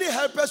destiny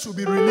helpers will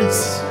be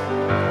released.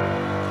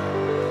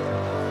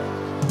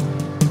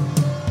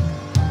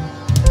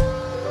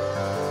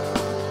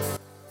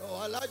 Oh,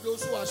 I like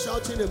those who are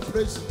shouting and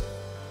praising.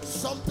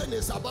 Something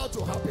is about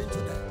to happen to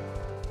them.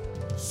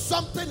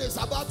 Something is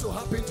about to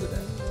happen to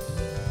them.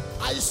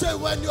 I say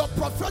when your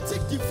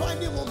prophetic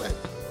defining moment,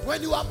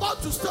 when you are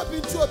about to step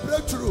into a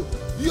breakthrough,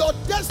 your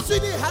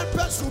destiny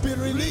helpers will be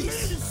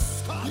released.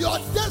 Your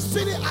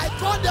destiny, I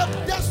call them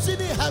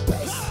destiny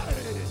helpers.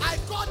 I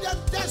call them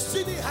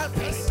destiny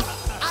helpers.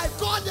 I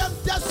call them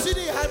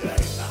destiny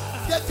helpers.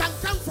 They can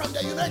come from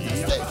the United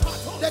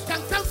States. They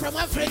can come from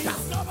Africa.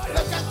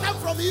 They can come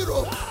from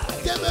Europe.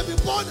 They may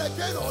be born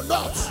again or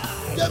not.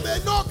 They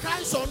may know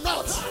Christ or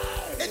not.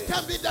 It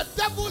can be the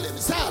devil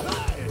himself.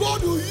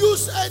 God will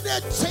use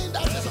anything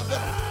that is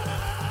available.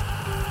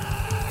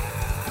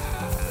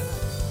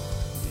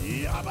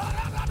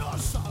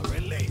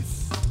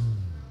 Release.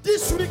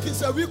 This week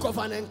is a week of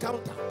an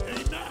encounter.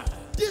 Amen.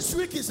 this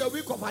week is a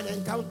week of an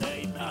encounter.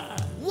 Amen.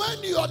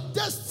 When your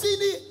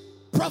destiny,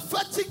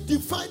 prophetic,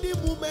 defining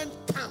moment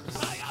comes,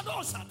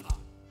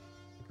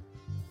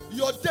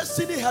 your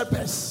destiny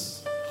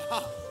helpers.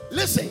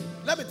 Listen,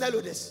 let me tell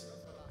you this.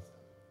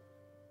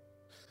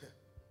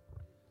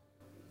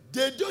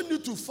 They don't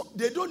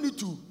need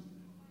to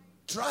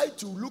try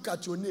to look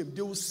at your name.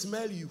 They will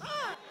smell you.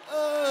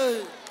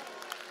 Hey.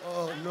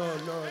 Oh, no.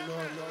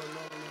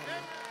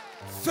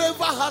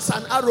 Favor has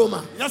an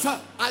aroma. Yes, sir.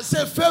 I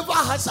say favor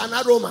has an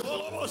aroma.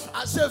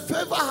 I say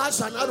favor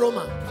has an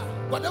aroma.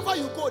 Wherever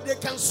you go, they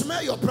can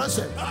smell your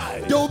presence.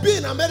 They will be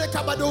in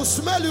America, but they will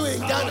smell you in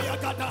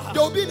Ghana. They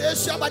will be in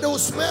Asia, but they will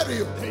smell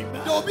you. They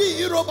will be in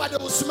Europe, but they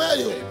will smell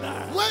you.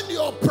 When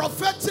your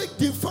prophetic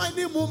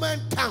defining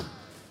moment comes,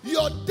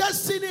 your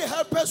destiny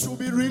helpers will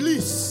be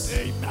released.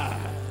 Amen.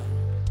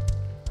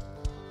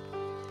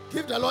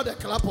 Give the Lord a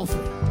clap of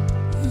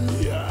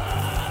it. Yeah.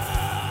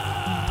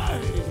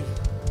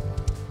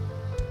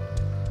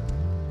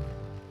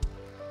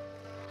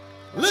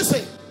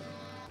 Listen,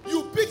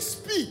 you pick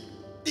speed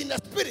in the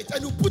spirit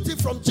and you put it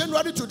from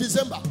January to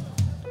December.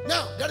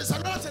 Now, there is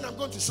another thing I'm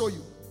going to show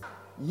you.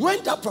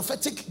 When that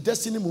prophetic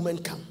destiny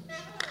moment comes,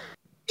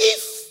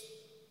 if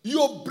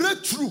your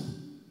breakthrough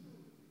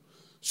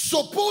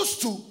supposed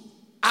to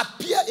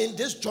appear in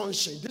this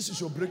junction, this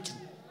is your breakthrough,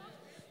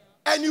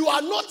 and you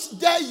are not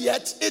there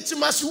yet, it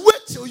must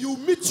wait till you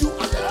meet you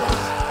at the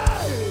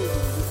junction.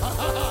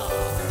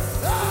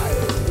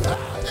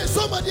 Is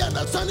somebody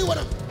understanding what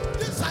I'm saying?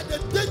 These are the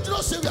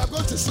dangerous things we are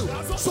going to shoot.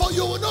 So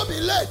you will not be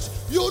late.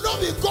 You will not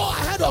be go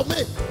ahead of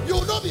me. You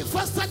will not be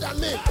faster than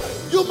me.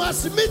 You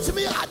must meet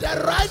me at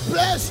the right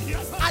place,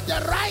 at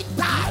the right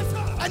time.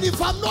 And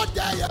if I'm not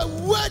there,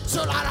 wait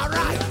till I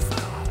arrive.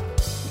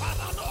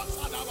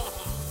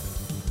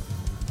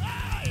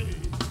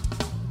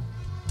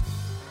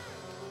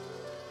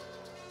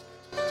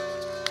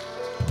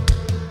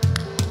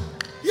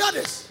 Hear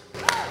this.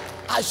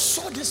 I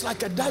saw this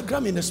like a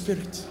diagram in the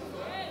spirit.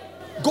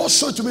 God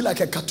showed it to me like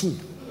a cartoon.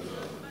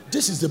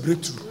 This is the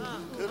breakthrough.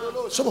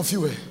 Some of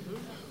you,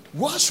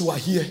 whilst you are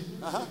here,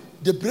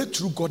 the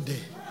breakthrough got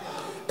there.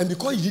 And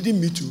because he didn't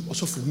meet you,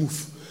 also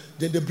remove.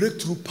 Then the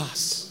breakthrough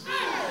passed.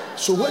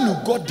 So when you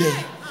got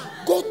there,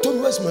 God told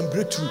me, where's my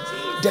breakthrough?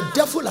 The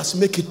devil has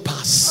made it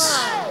pass.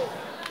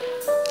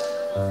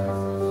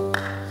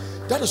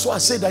 That is why I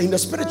say that in the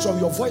spiritual,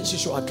 your voice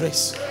is your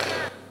address.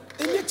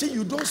 Anything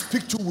you don't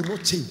speak to will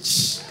not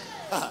change.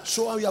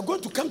 So we are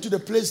going to come to the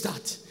place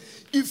that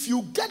if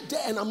you get there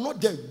and I'm not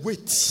there,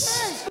 wait. It's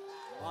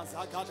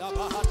going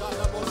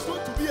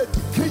to be a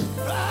decree.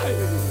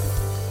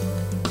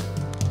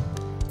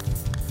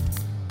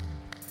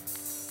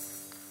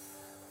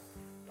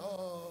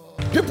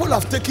 People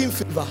have taken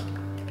favor.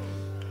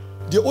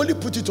 They only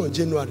put it on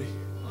January.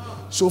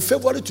 So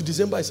February to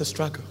December is a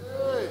struggle.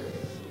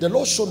 The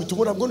Lord showed me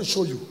tomorrow. I'm going to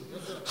show you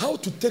how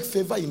to take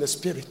favor in the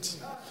spirit.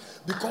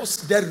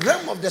 Because the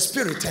realm of the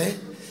spirit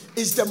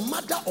is the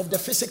mother of the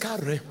physical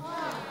realm.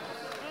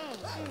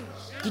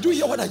 Did you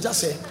hear what I just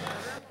said?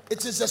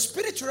 It is the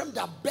spiritual realm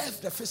that birthed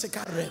the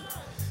physical realm.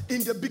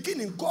 In the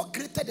beginning, God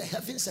created the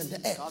heavens and the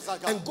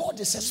earth. And God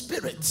is a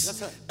spirit.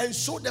 Yes, and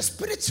so the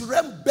spirit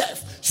realm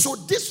birthed. So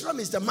this realm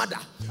is the mother.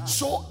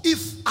 So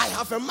if I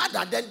have a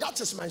mother, then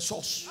that is my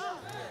source.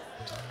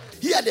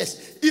 Hear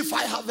this. If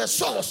I have a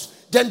source,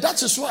 then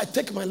that is where I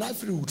take my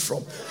livelihood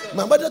from.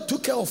 My mother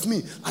took care of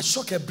me. I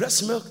shook her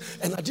breast milk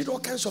and I did all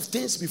kinds of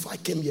things before I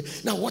came here.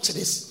 Now watch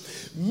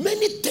this.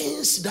 Many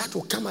things that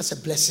will come as a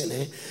blessing,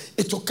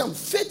 it will come.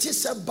 Faith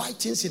itself by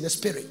things in the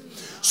spirit.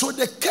 So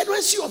the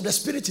currency of the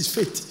spirit is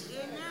faith.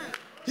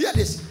 Hear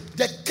this.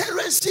 The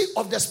currency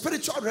of the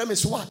spiritual realm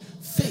is what?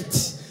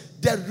 Faith.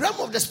 The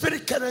realm of the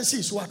spirit currency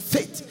is what?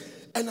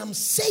 Faith. And I'm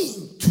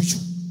saying to you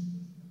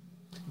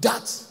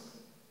that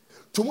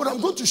tomorrow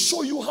I'm going to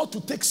show you how to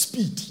take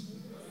speed.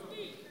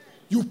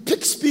 You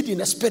pick speed in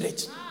the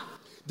spirit.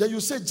 Then you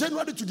say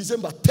January to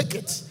December, take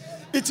it.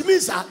 It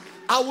means that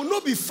I will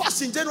not be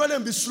fast in January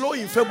and be slow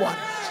in February.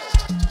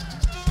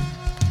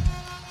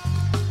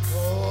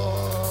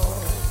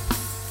 Oh,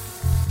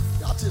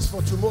 that is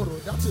for tomorrow.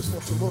 That is for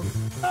tomorrow.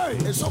 Hey.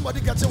 Is somebody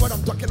getting what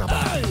I'm talking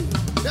about? Hey.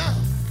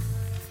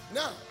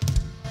 Now.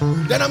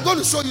 Then I'm going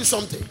to show you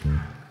something.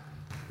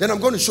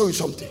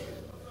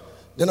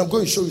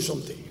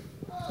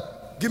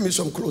 Give me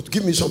some clothes.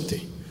 Give me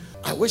something.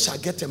 I wish I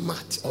get a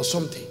mat or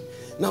something.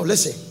 Now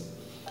listen.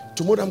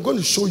 Tomorrow I'm going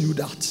to show you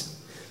that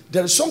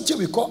there is something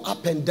we call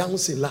up and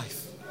downs in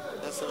life.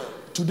 Yes,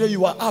 today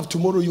you are up,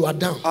 tomorrow you are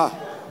down.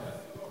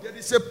 There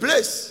is a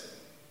place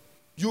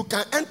you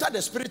can enter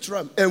the spirit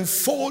realm and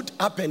fold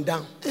up and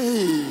down.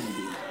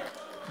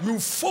 You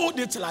fold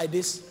it like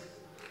this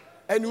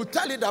and you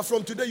tell it that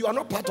from today you are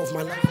not part of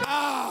my life.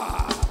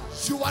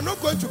 You are not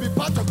going to be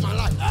part of my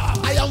life.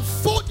 I am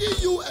folding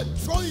you and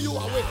throwing you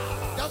away.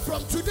 That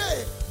from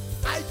today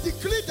I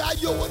declare that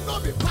you will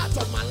not be part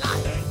of my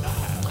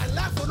life. My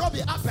life will not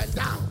be up and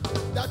down.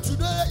 That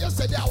today,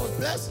 yesterday I was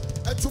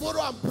blessed, and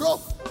tomorrow I'm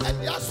broke, and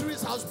the answer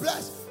is I was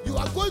blessed. You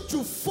are going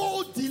to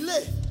fold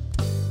delay.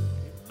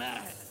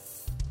 Amen.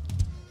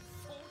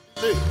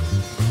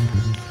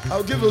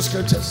 I'll give those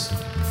scriptures.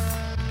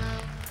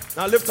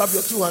 Now lift up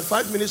your 2 and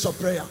 5 minutes of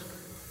prayer.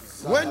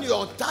 When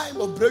your time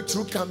of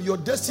breakthrough comes, your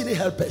destiny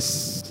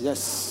helpers. Yes.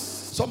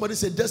 Somebody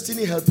say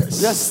destiny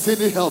helpers.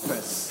 Destiny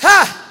helpers.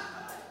 Ha!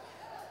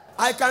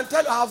 I can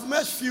tell you I have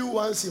met few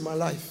ones in my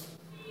life.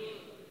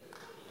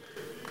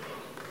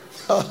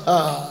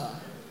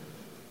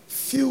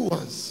 Few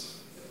ones.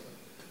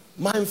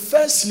 My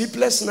first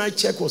sleepless night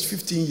check was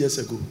 15 years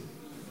ago.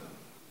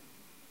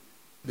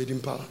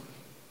 Bedimpa.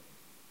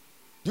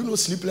 Do you know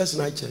sleepless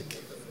night check?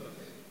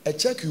 A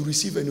check you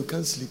receive and you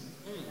can't sleep.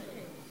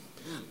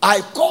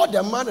 I called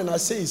the man and I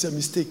say it's a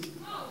mistake.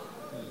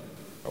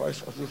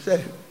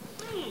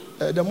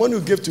 The money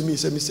you gave to me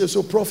is a mistake.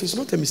 So, prof, it's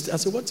not a mistake. I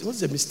said, what's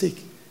the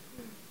mistake?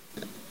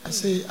 I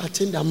say, I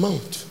changed the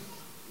amount.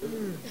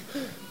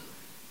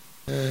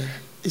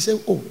 He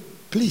said, oh,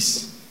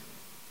 please.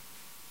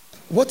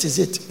 What is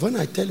it? When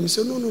I tell him, he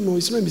said, no,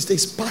 it's not a mistake.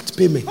 It's part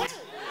payment.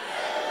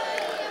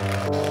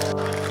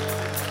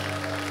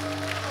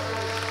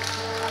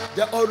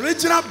 The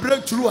original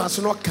breakthrough has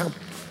not come.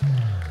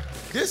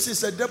 This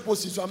is a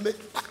deposit. So I make.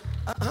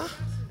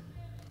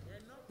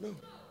 No.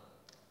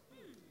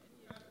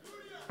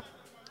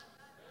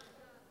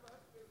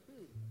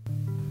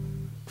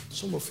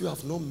 Some of you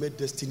have not met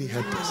destiny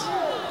helpers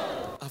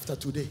after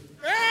today.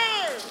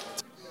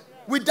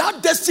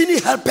 Without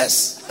destiny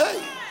helpers,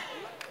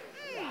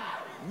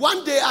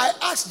 one day I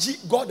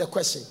asked God a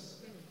question.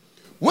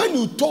 When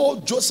you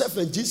told Joseph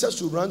and Jesus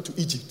to run to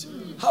Egypt,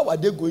 how are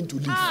they going to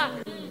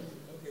live?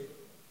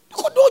 They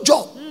got no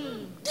job.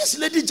 This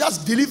lady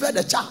just delivered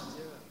a child.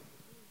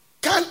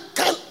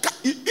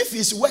 If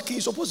he's working,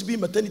 he's supposed to be in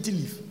maternity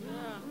leave.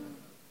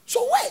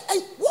 So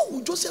what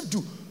would Joseph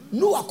do?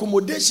 No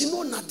accommodation,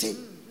 no nothing.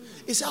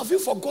 He said, have you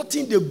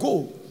forgotten the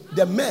gold,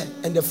 the myrrh,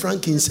 and the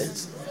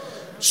frankincense?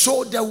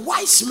 So the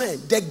wise men,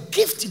 the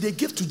gift they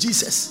give to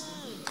Jesus,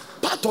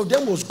 part of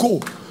them was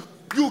gold.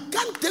 You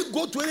can't take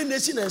gold to any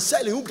nation and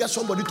sell it. You get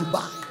somebody to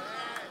buy.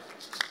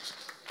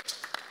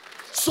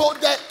 So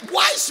the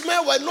wise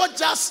men were not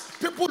just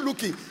people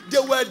looking, they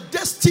were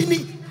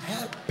destiny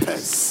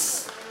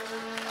helpers.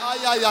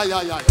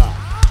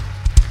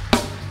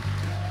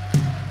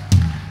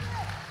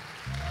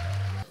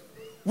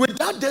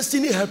 Without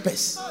destiny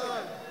helpers,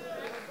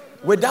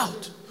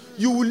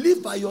 you will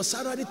live by your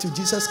salary till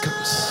Jesus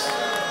comes.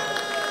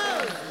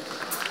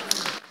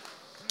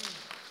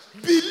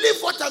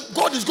 Believe what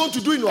God is going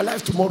to do in your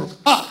life tomorrow.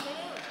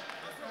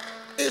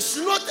 It's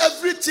not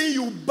everything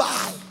you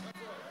buy.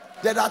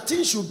 There are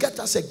things you get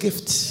as a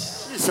gift.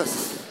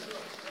 Jesus.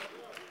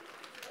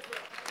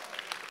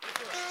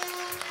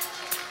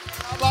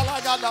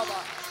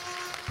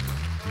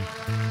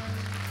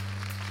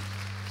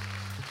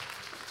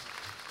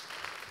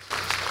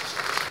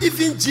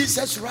 Even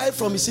Jesus, right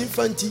from his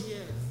infancy,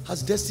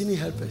 has destiny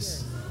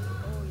helpers.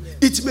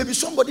 It may be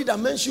somebody that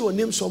mentions your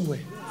name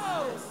somewhere.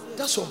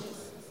 That's all.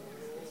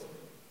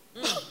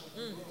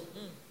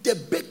 The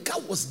baker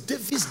was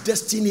David's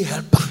destiny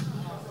helper.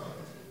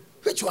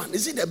 Which one?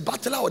 Is it the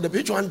butler or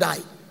which one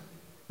died?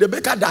 The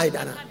baker died,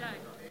 Anna.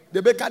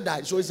 The baker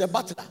died, so it's a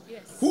butler.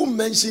 Yes. Who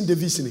mentioned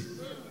David's name?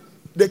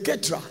 The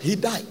caterer, he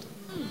died.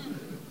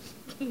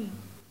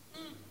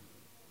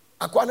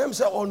 Akwanem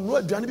said, "Oh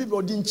no, Johnny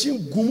people didn't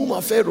change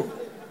Gumuma Pharaoh.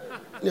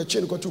 They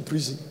changed go to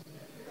prison.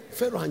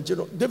 Pharaoh and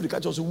David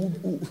catch us who.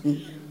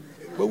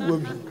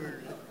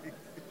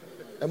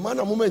 A man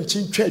a moment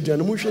change trade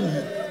and emotion.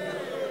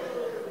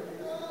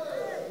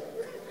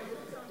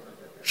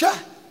 Sure.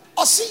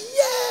 Oh, see,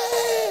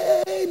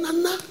 yay,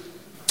 Nana.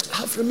 I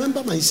have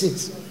remembered my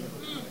sins.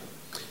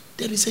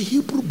 There is a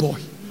Hebrew boy.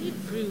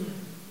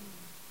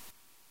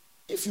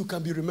 If you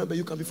can be remembered,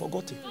 you can be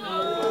forgotten.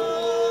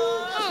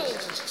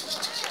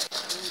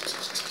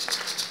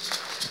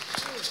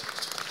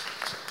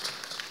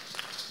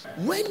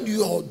 When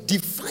your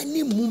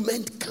defining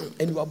moment comes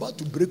and you are about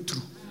to break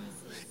through,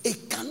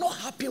 it cannot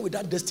happen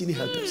without destiny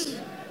helpers.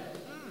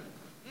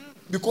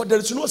 Because there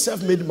is no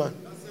self-made man.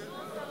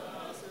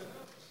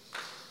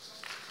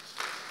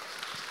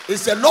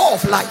 It's the law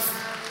of life.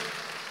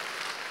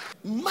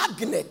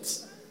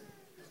 Magnet.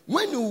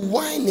 When you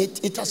wind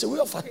it, it has a way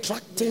of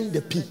attracting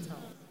the pin.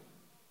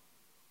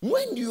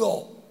 When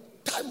your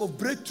time of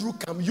breakthrough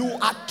comes, you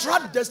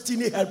attract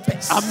destiny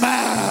helpers.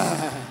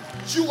 Amen.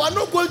 You are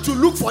not going to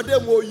look for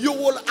them, or you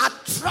will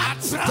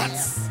attract them.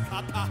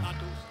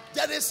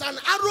 There is an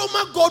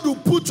aroma God will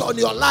put on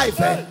your life.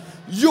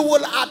 You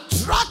will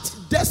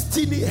attract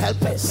destiny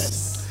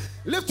helpers.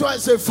 Lift your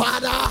hands and say,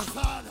 Father,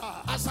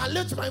 as I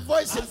lift my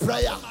voice in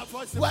prayer,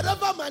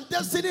 wherever my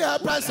destiny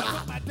helpers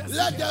are,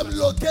 let them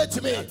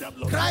locate me.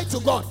 Cry to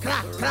God.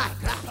 Cry, cry,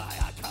 cry.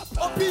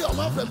 Open your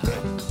mouth and pray.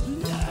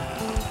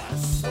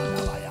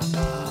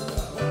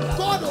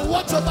 God will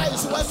watch over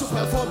his word to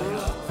perform it.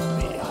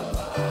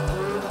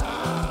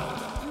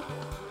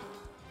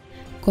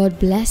 God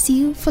bless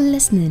you for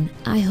listening.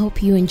 I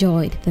hope you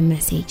enjoyed the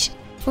message.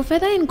 For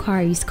further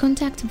inquiries,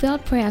 contact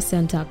Veld Prayer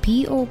Center,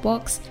 P.O.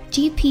 Box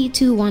GP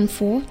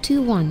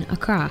 21421,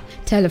 Accra.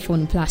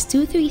 Telephone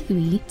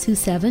 +233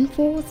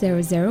 274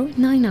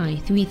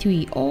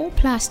 009933 or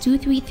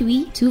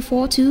 +233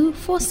 242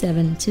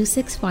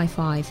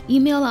 472655.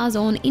 Email us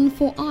on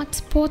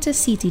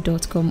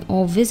info@portercity.com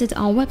or visit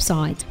our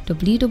website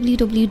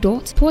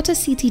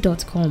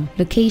www.portercity.com.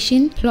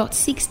 Location Plot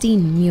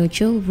 16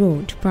 Mutual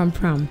Road, Pram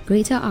Pram,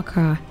 Greater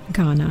Accra,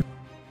 Ghana.